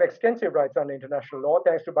 They have extensive rights under international law,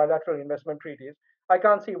 thanks to bilateral investment treaties. I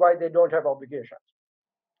can't see why they don't have obligations.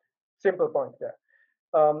 Simple point there.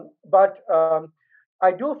 But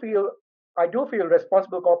I do feel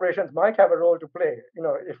responsible corporations might have a role to play.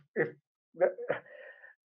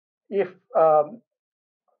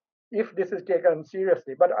 If this is taken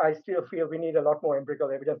seriously, but I still feel we need a lot more empirical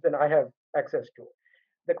evidence than I have access to.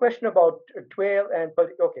 The question about TWAIL and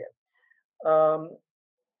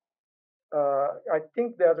I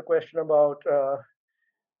think there's a question about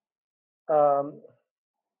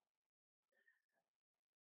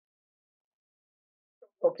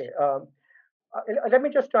let me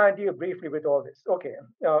just try and deal briefly with all this. Okay,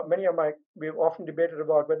 we've often debated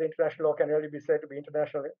about whether international law can really be said to be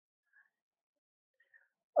international.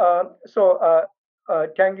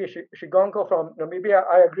 Tangi Shigonko from Namibia,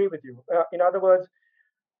 I agree with you. In other words,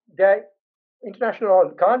 international law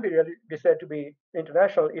can't really be said to be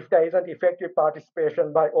international if there isn't effective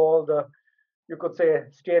participation by all the, you could say,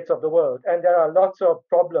 states of the world. And there are lots of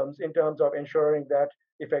problems in terms of ensuring that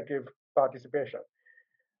effective participation.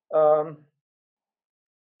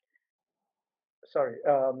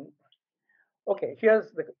 Okay,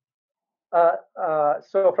 here's the,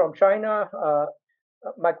 so from China,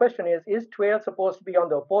 my question is TWAIL supposed to be on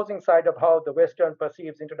the opposing side of how the Western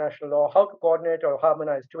perceives international law? How to coordinate or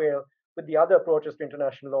harmonize TWAIL with the other approaches to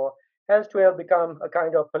international law? Has TWAIL become a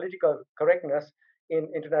kind of political correctness in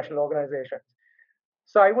international organizations?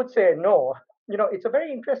 So I would say no. It's a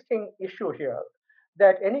very interesting issue here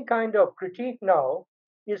that any kind of critique now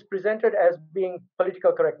is presented as being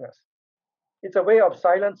political correctness. It's a way of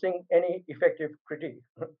silencing any effective critique.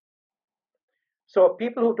 So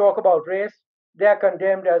people who talk about race, they are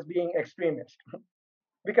condemned as being extremist.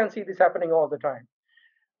 We can see this happening all the time.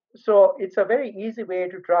 So it's a very easy way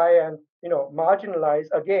to try and marginalize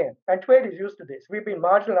again. And TWAIL is used to this. We've been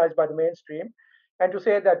marginalized by the mainstream, and to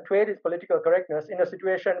say that TWAIL is political correctness in a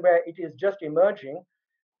situation where it is just emerging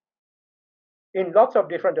in lots of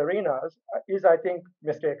different arenas is, I think,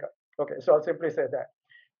 mistaken. Okay, so I'll simply say that.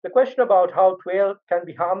 The question about how TWAIL can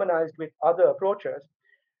be harmonized with other approaches.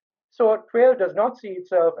 So TWAIL does not see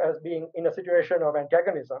itself as being in a situation of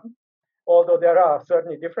antagonism, although there are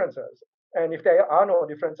certainly differences. And if there are no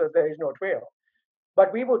differences, there is no TWAIL.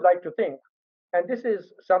 But we would like to think, and this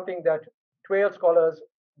is something that TWAIL scholars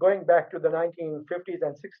going back to the 1950s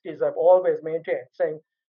and 60s have always maintained, saying,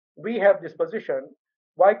 we have this position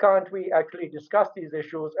why can't we actually discuss these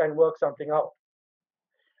issues and work something out?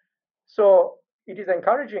 So it is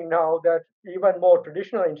encouraging now that even more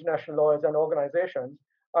traditional international lawyers and organizations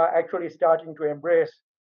are actually starting to embrace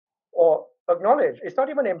or acknowledge. It's not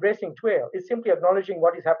even embracing TWAIL, it's simply acknowledging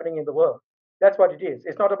what is happening in the world. That's what it is.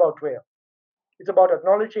 It's not about TWAIL. It's about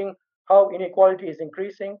acknowledging how inequality is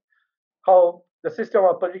increasing, how the system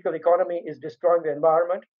of political economy is destroying the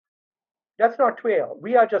environment. That's not TWAIL.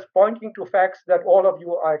 We are just pointing to facts that all of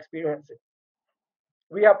you are experiencing.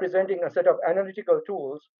 We are presenting a set of analytical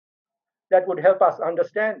tools that would help us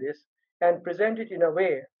understand this and present it in a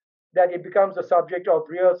way that it becomes a subject of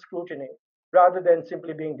real scrutiny rather than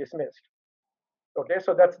simply being dismissed. Okay,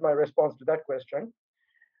 so that's my response to that question.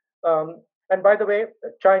 And by the way,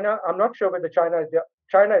 China, I'm not sure whether China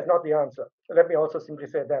is not the answer. Let me also simply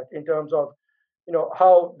say that in terms of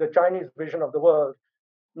how the Chinese vision of the world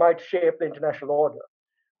might shape the international order,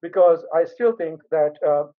 because I still think that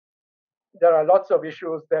there are lots of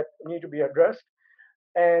issues that need to be addressed.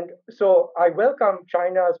 And so I welcome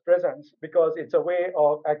China's presence because it's a way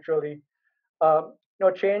of actually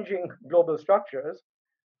changing global structures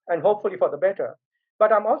and hopefully for the better.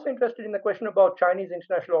 But I'm also interested in the question about Chinese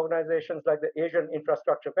international organizations like the Asian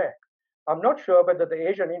Infrastructure Bank. I'm not sure whether the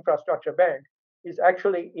Asian Infrastructure Bank is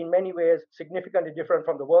actually in many ways significantly different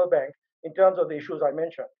from the World Bank in terms of the issues I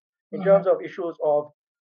mentioned, in terms of issues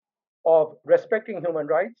of respecting human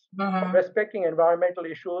rights, of respecting environmental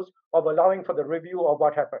issues, of allowing for the review of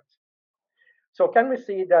what happens. So can we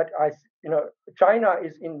see that China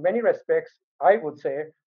is in many respects, I would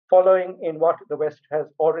say, following in what the West has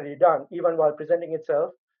already done, even while presenting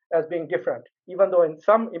itself as being different, even though in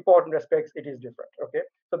some important respects it is different. Okay,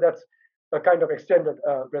 so that's a kind of extended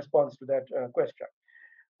response to that question.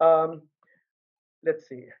 Let's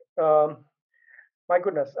see. My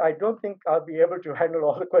goodness, I don't think I'll be able to handle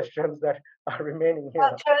all the questions that are remaining here.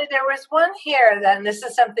 Well, Tony, there was one here, then this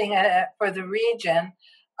is something for the region,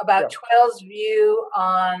 about TWAIL's view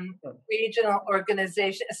on regional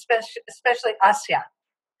organization, especially ASEAN.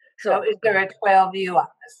 Sure. So is there a TWAIL view on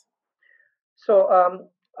this? So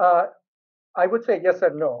I would say yes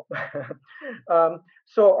and no.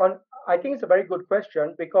 I think it's a very good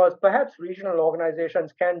question because perhaps regional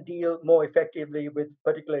organizations can deal more effectively with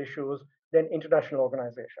particular issues than international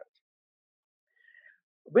organizations.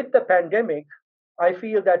 With the pandemic, I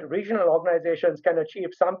feel that regional organizations can achieve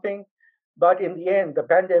something, but in the end, the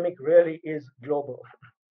pandemic really is global.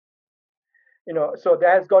 So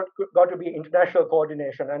there has got to be international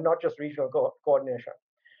coordination and not just regional coordination.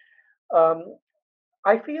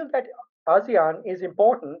 I feel that ASEAN is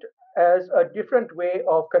important as a different way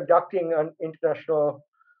of conducting an international,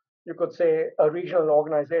 you could say, a regional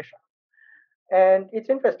organization. And it's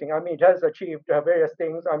interesting. I mean, it has achieved various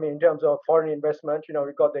things. I mean, in terms of foreign investment,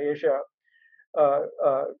 we've got the Asia,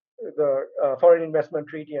 Foreign Investment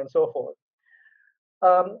Treaty and so forth.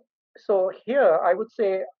 So here, I would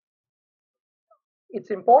say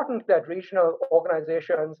it's important that regional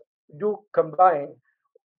organizations do combine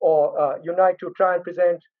or unite to try and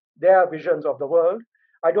present their visions of the world.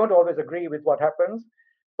 I don't always agree with what happens,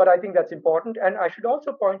 but I think that's important. And I should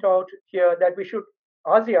also point out here that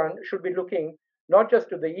ASEAN should be looking not just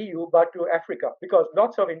to the EU, but to Africa, because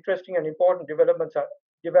lots of interesting and important developments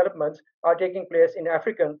are taking place in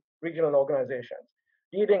African regional organizations,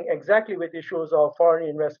 dealing exactly with issues of foreign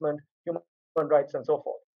investment, human rights, and so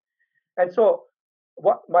forth. And so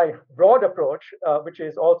what my broad approach, which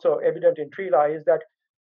is also evident in TRILA, is that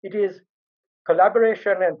it is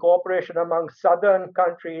collaboration and cooperation among southern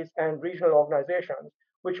countries and regional organizations,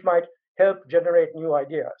 which might help generate new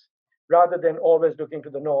ideas, rather than always looking to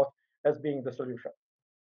the north as being the solution.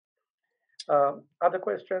 Other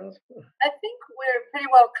questions? I think we're pretty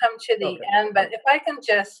well come to the end, but if I can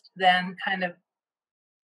just then kind of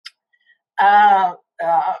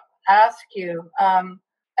ask you,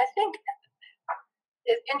 I think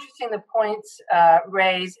it's interesting the points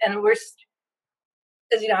raised, and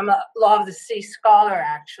as you know, I'm a Law of the Sea scholar,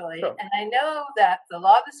 actually, and I know that the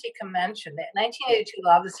Law of the Sea Convention, the 1982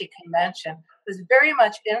 Law of the Sea Convention, was very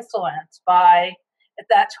much influenced by, at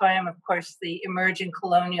that time, of course, the emerging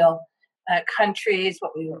colonial countries,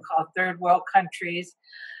 what we would call third world countries,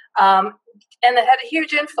 and it had a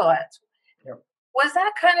huge influence. Yeah. Was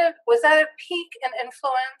that a peak in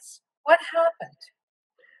influence? What happened?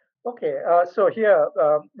 Okay, so here,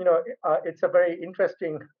 it's a very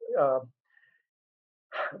interesting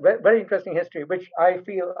history, which I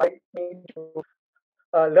feel I need to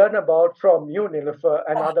learn about from you, Nilufer,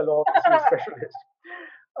 and other law of the sea specialists.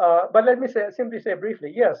 But let me simply say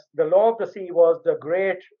briefly, yes, the law of the sea was the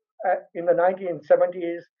great, in the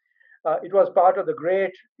 1970s, It was part of the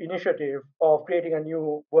great initiative of creating a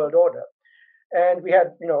new world order. And we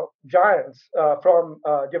had, giants from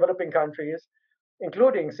developing countries,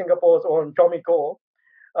 including Singapore's own Tommy Koh,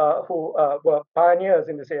 who were pioneers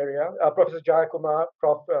in this area, Professor Jayakumar,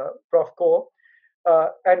 Prof. Koh.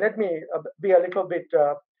 And let me be a little bit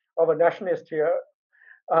of a nationalist here,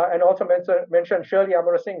 and also mention Shirley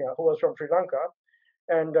Amarasinghe, who was from Sri Lanka,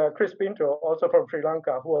 and Chris Pinto, also from Sri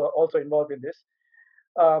Lanka, who are also involved in this.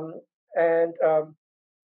 And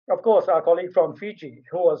of course, our colleague from Fiji,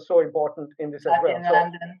 who was so important in this as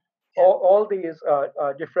well. So all these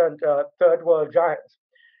different third world giants.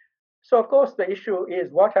 So, of course, the issue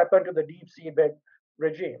is what happened to the deep seabed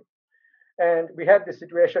regime. And we had this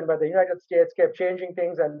situation where the United States kept changing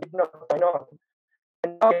things and did not sign on.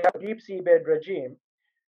 And now we have a deep seabed regime.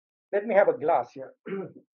 Let me have a glass here.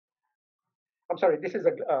 I'm sorry, this is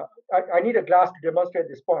I need a glass to demonstrate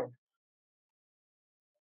this point.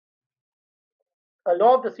 A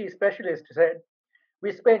law of the sea specialist said,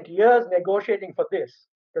 we spent years negotiating for this.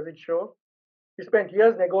 Does it show? We spent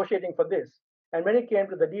years negotiating for this. And when it came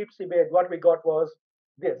to the deep seabed, what we got was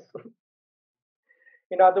this.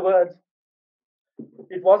 In other words,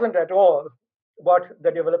 it wasn't at all what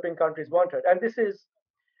the developing countries wanted. And this is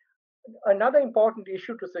another important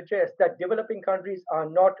issue to suggest that developing countries are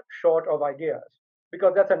not short of ideas,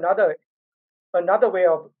 because that's another way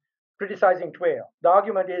of criticizing TWAIL. The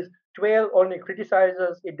argument is TWAIL only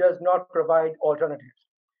criticizes, it does not provide alternatives.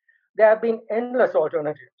 There have been endless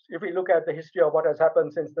alternatives if we look at the history of what has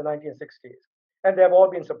happened since the 1960s, and they have all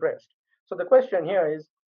been suppressed. So the question here is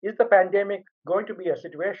the pandemic going to be a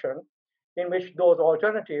situation in which those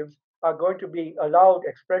alternatives are going to be allowed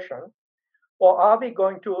expression, or are we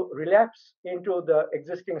going to relapse into the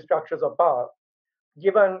existing structures of power,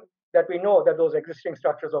 given that we know that those existing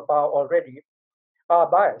structures of power already are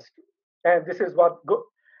biased? And this is what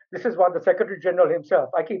the Secretary General himself.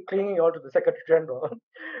 I keep clinging on to the Secretary General.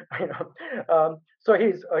 So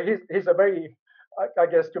he's a very, I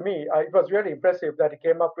guess to me, it was really impressive that he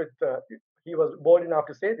came up with. He was bold enough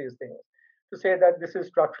to say these things, to say that this is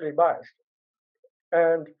structurally biased.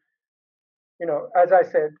 And as I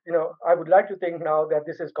said, I would like to think now that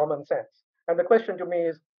this is common sense. And the question to me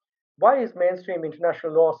is, why is mainstream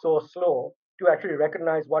international law so slow to actually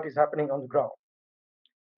recognize what is happening on the ground?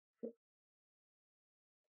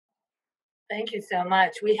 Thank you so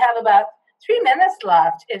much. We have about 3 minutes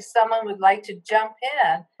left. If someone would like to jump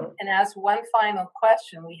in and ask one final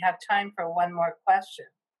question, we have time for one more question.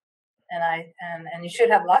 And you should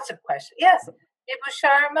have lots of questions. Yes, Ibu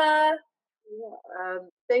Sharma. Yeah,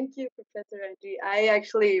 thank you, Professor Antony. I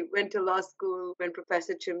actually went to law school when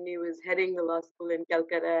Professor Chimney was heading the law school in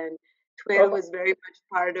Calcutta, and TWAIL was very much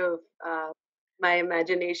part of my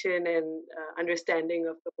imagination and understanding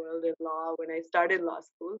of the world in law when I started law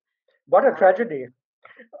school. What a tragedy.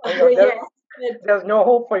 There's no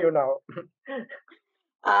hope for you now.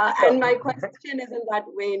 And my question is in that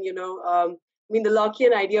vein, the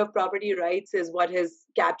Lockean idea of property rights is what has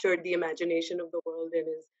captured the imagination of the world and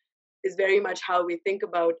is very much how we think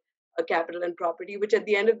about capital and property, which at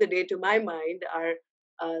the end of the day, to my mind, are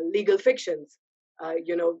legal fictions.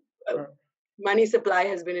 Money supply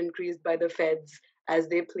has been increased by the feds as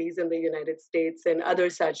they please in the United States and other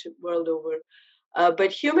such world over.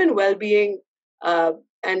 But human well-being, Rousseau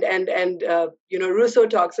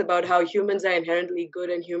talks about how humans are inherently good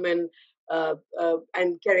and human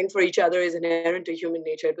and caring for each other is inherent to human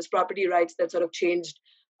nature. It was property rights that sort of changed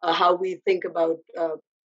how we think about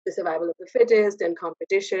the survival of the fittest and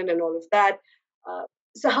competition and all of that.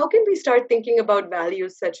 So how can we start thinking about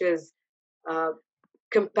values such as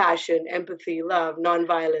compassion, empathy, love,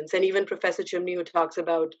 nonviolence, and even Professor Chimney, who talks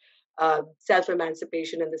about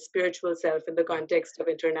self-emancipation and the spiritual self in the context of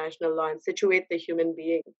international law, and situate the human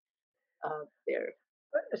being there?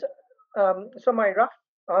 So my rough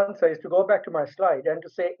answer is to go back to my slide and to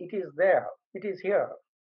say it is there, it is here,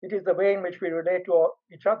 it is the way in which we relate to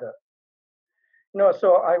each other.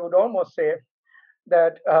 So I would almost say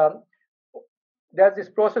that there's this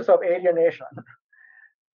process of alienation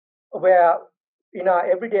where in our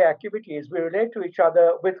everyday activities, we relate to each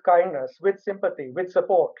other with kindness, with sympathy, with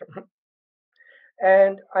support.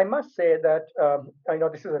 And I must say that, I know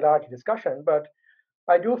this is a large discussion, but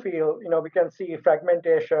I do feel, we can see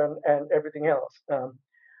fragmentation and everything else,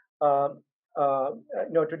 to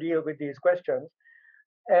deal with these questions.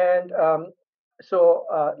 And so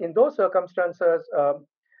in those circumstances,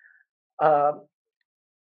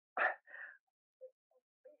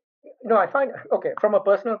 I find, from a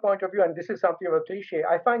personal point of view, and this is something of a cliche,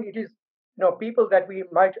 I find it is, people that we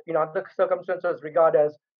might, in other circumstances, regard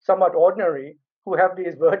as somewhat ordinary, who have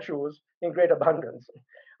these virtues in great abundance.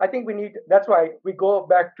 I think that's why we go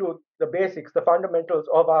back to the basics, the fundamentals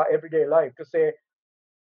of our everyday life to say,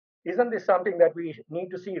 isn't this something that we need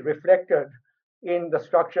to see reflected in the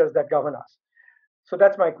structures that govern us? So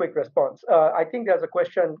that's my quick response. I think there's a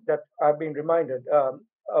question that I've been reminded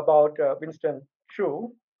about Winston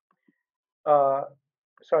Chu.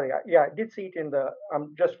 Sorry, yeah, I did see it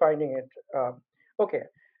I'm just finding it. Okay,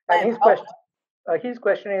 and his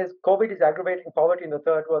question is, COVID is aggravating poverty in the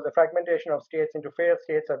third world. The fragmentation of states into failed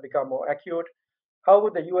states have become more acute. How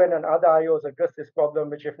would the UN and other IOs address this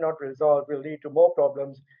problem, which if not resolved will lead to more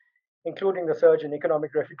problems, including the surge in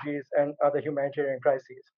economic refugees and other humanitarian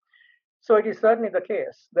crises? So it is certainly the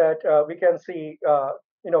case that we can see,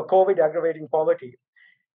 COVID aggravating poverty.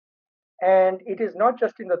 And it is not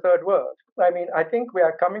just in the third world. I mean, I think we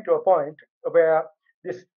are coming to a point where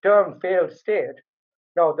this term failed state,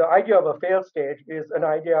 now the idea of a failed state is an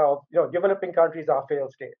idea of, developing countries are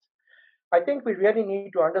failed states. I think we really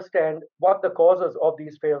need to understand what the causes of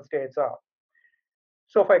these failed states are.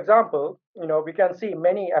 So, for example, we can see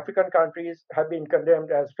many African countries have been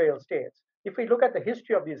condemned as failed states. If we look at the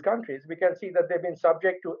history of these countries, we can see that they've been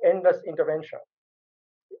subject to endless intervention.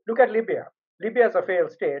 Look at Libya. Libya is a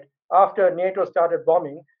failed state after NATO started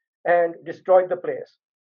bombing and destroyed the place.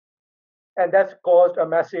 And that's caused a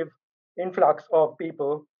massive influx of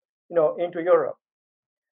people, into Europe.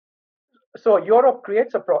 So Europe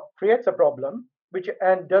creates a problem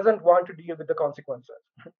and doesn't want to deal with the consequences.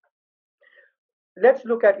 Let's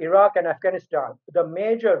look at Iraq and Afghanistan. The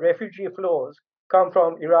major refugee flows come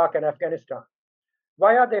from Iraq and Afghanistan.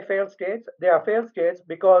 Why are they failed states? They are failed states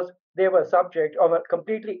because they were subject of a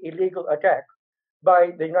completely illegal attack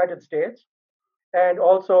by the United States and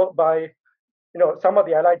also by some of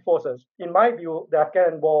the allied forces. In my view, the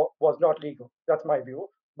Afghan war was not legal. That's my view,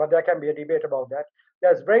 but there can be a debate about that.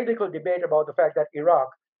 There's very little debate about the fact that Iraq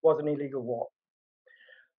was an illegal war.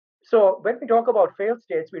 So when we talk about failed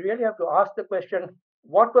states, we really have to ask the question,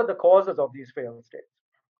 what were the causes of these failed states?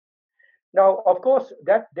 Now, of course,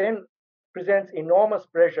 that then presents enormous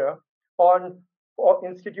pressure on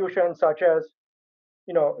institutions such as,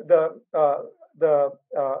 so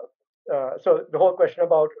the whole question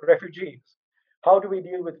about refugees. How do we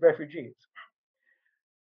deal with refugees?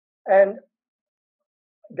 And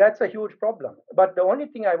that's a huge problem. But the only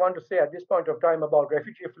thing I want to say at this point of time about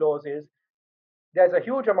refugee flows is there's a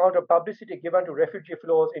huge amount of publicity given to refugee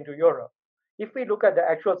flows into Europe. If we look at the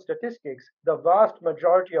actual statistics, the vast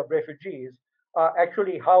majority of refugees are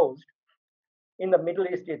actually housed in the Middle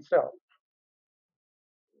East itself.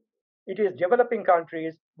 It is developing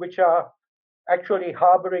countries which are actually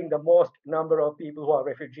harboring the most number of people who are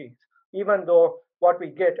refugees, even though what we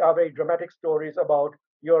get are very dramatic stories about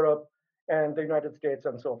Europe and the United States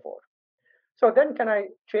and so forth. So then can I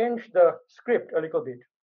change the script a little bit?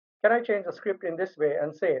 Can I change the script in this way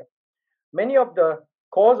and say, many of the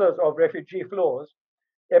causes of refugee flows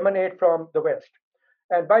emanate from the West.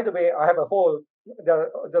 And by the way,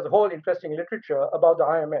 there's a whole interesting literature about the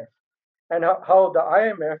IMF and how the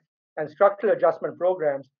IMF and structural adjustment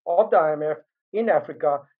programs of the IMF in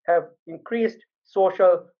Africa have increased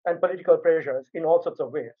social and political pressures in all sorts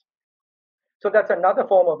of ways. So that's another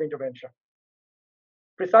form of intervention.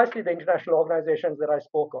 Precisely the international organizations that I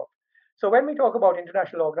spoke of. So when we talk about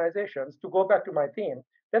international organizations, to go back to my theme,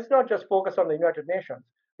 let's not just focus on the United Nations.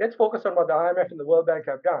 Let's focus on what the IMF and the World Bank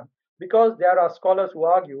have done, because there are scholars who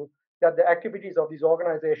argue that the activities of these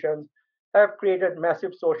organizations have created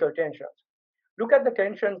massive social tensions. Look at the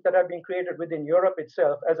tensions that have been created within Europe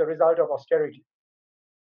itself as a result of austerity.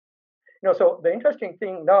 So the interesting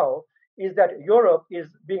thing now is that Europe is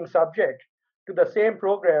being subject to the same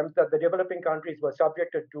programs that the developing countries were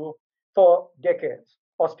subjected to for decades,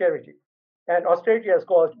 austerity. And austerity has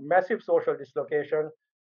caused massive social dislocation,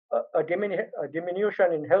 a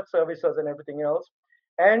diminution in health services and everything else,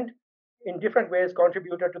 and in different ways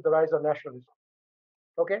contributed to the rise of nationalism.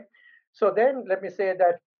 Okay, so then let me say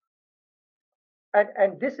that,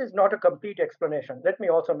 and this is not a complete explanation. Let me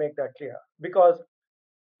also make that clear, because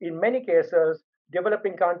in many cases,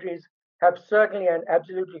 developing countries have certainly and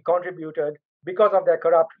absolutely contributed, because of their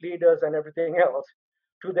corrupt leaders and everything else,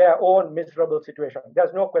 to their own miserable situation.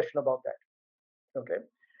 There's no question about that. Okay,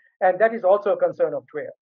 and that is also a concern of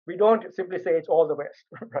TWAIR. We don't simply say it's all the West,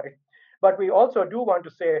 right? But we also do want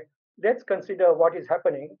to say, let's consider what is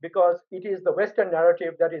happening, because it is the Western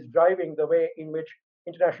narrative that is driving the way in which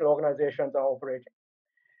international organizations are operating.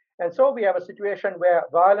 And so we have a situation where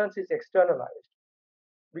violence is externalized.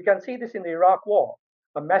 We can see this in the Iraq war,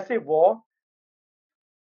 a massive war,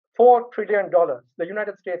 $4 trillion. The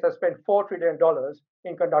United States has spent $4 trillion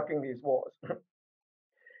in conducting these wars.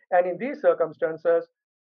 And in these circumstances,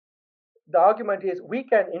 the argument is we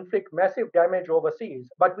can inflict massive damage overseas,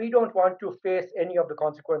 but we don't want to face any of the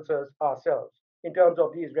consequences ourselves in terms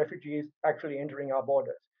of these refugees actually entering our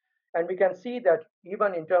borders. And we can see that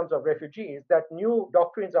even in terms of refugees, that new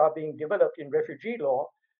doctrines are being developed in refugee law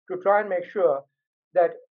to try and make sure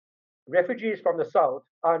that refugees from the south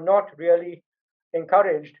are not really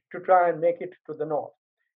encouraged to try and make it to the north.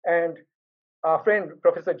 And our friend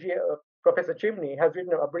Professor Chimney has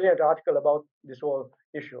written a brilliant article about this whole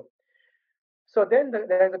issue. So then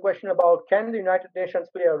there's a question about, can the United Nations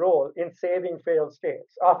play a role in saving failed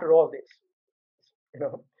states after all this?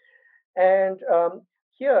 And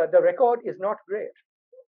here the record is not great.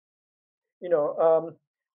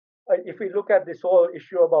 If we look at this whole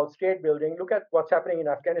issue about state building, look at what's happening in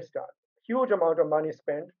Afghanistan. Huge amount of money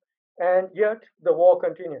spent, and yet the war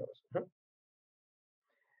continues.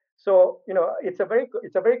 So, it's a very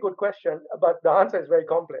good question, but the answer is very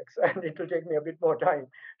complex, and it will take me a bit more time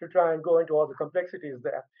to try and go into all the complexities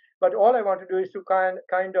there. But all I want to do is to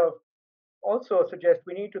kind of also suggest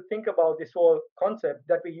we need to think about this whole concept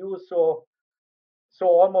that we use so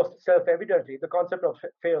almost self-evidently, the concept of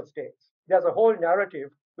failed states. There's a whole narrative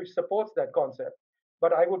which supports that concept,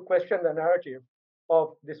 but I would question the narrative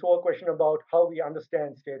of this whole question about how we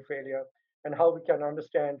understand state failure and how we can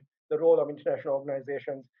understand the role of international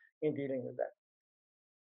organizations in dealing with that.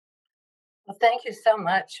 Well, thank you so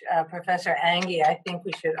much, Professor Anghie. I think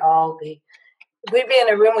we should all we'd be in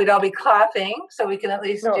a room, we'd all be clapping, so we can at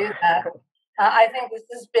least do that. I think this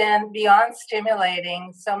has been beyond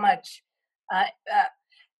stimulating, so much.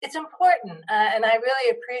 It's important, and I really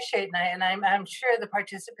appreciate, and I'm sure the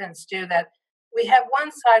participants do, that we have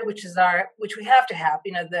one side which we have to have,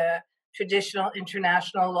 the traditional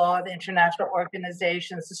international law, the international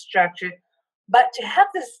organizations, the structure, but to have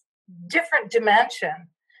this different dimension,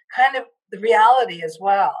 kind of the reality as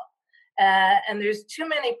well. And there's too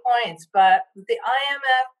many points, but the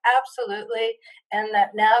IMF, absolutely, and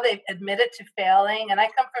that now they've admitted to failing. And I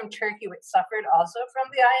come from Turkey, which suffered also from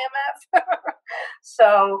the IMF.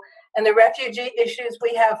 So, and the refugee issues,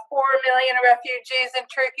 we have 4 million refugees in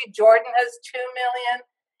Turkey. Jordan has 2 million,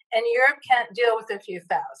 and Europe can't deal with a few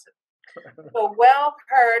thousand. So well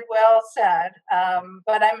heard, well said.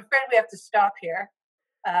 But I'm afraid we have to stop here,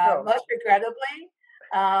 most regrettably.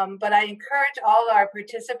 But I encourage all our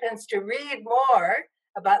participants to read more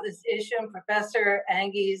about this issue and Professor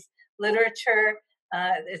Anghie's literature.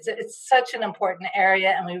 It's such an important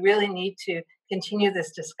area, and we really need to continue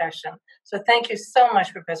this discussion. So thank you so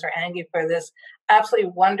much, Professor Anghie, for this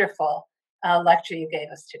absolutely wonderful lecture you gave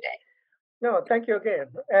us today. No, thank you again,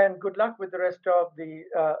 and good luck with the rest of the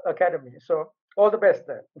academy. So all the best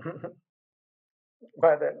then.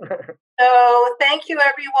 Bye then. So thank you,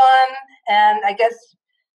 everyone, and I guess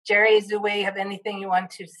Jerry, Zoué, have anything you want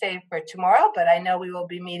to say for tomorrow? But I know we will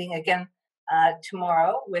be meeting again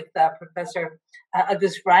tomorrow with Professor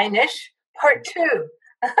August Reinisch, part 2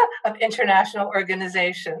 of international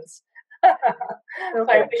organizations. Okay. So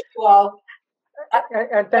I wish you all.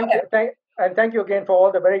 And thank you again for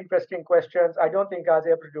all the very interesting questions. I don't think I was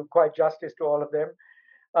able to do quite justice to all of them.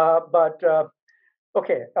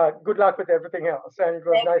 Okay, good luck with everything else. And it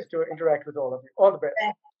was nice to interact with all of you. All the best.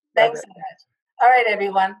 Thanks so much. All right,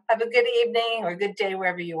 everyone. Have a good evening or good day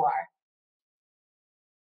wherever you are.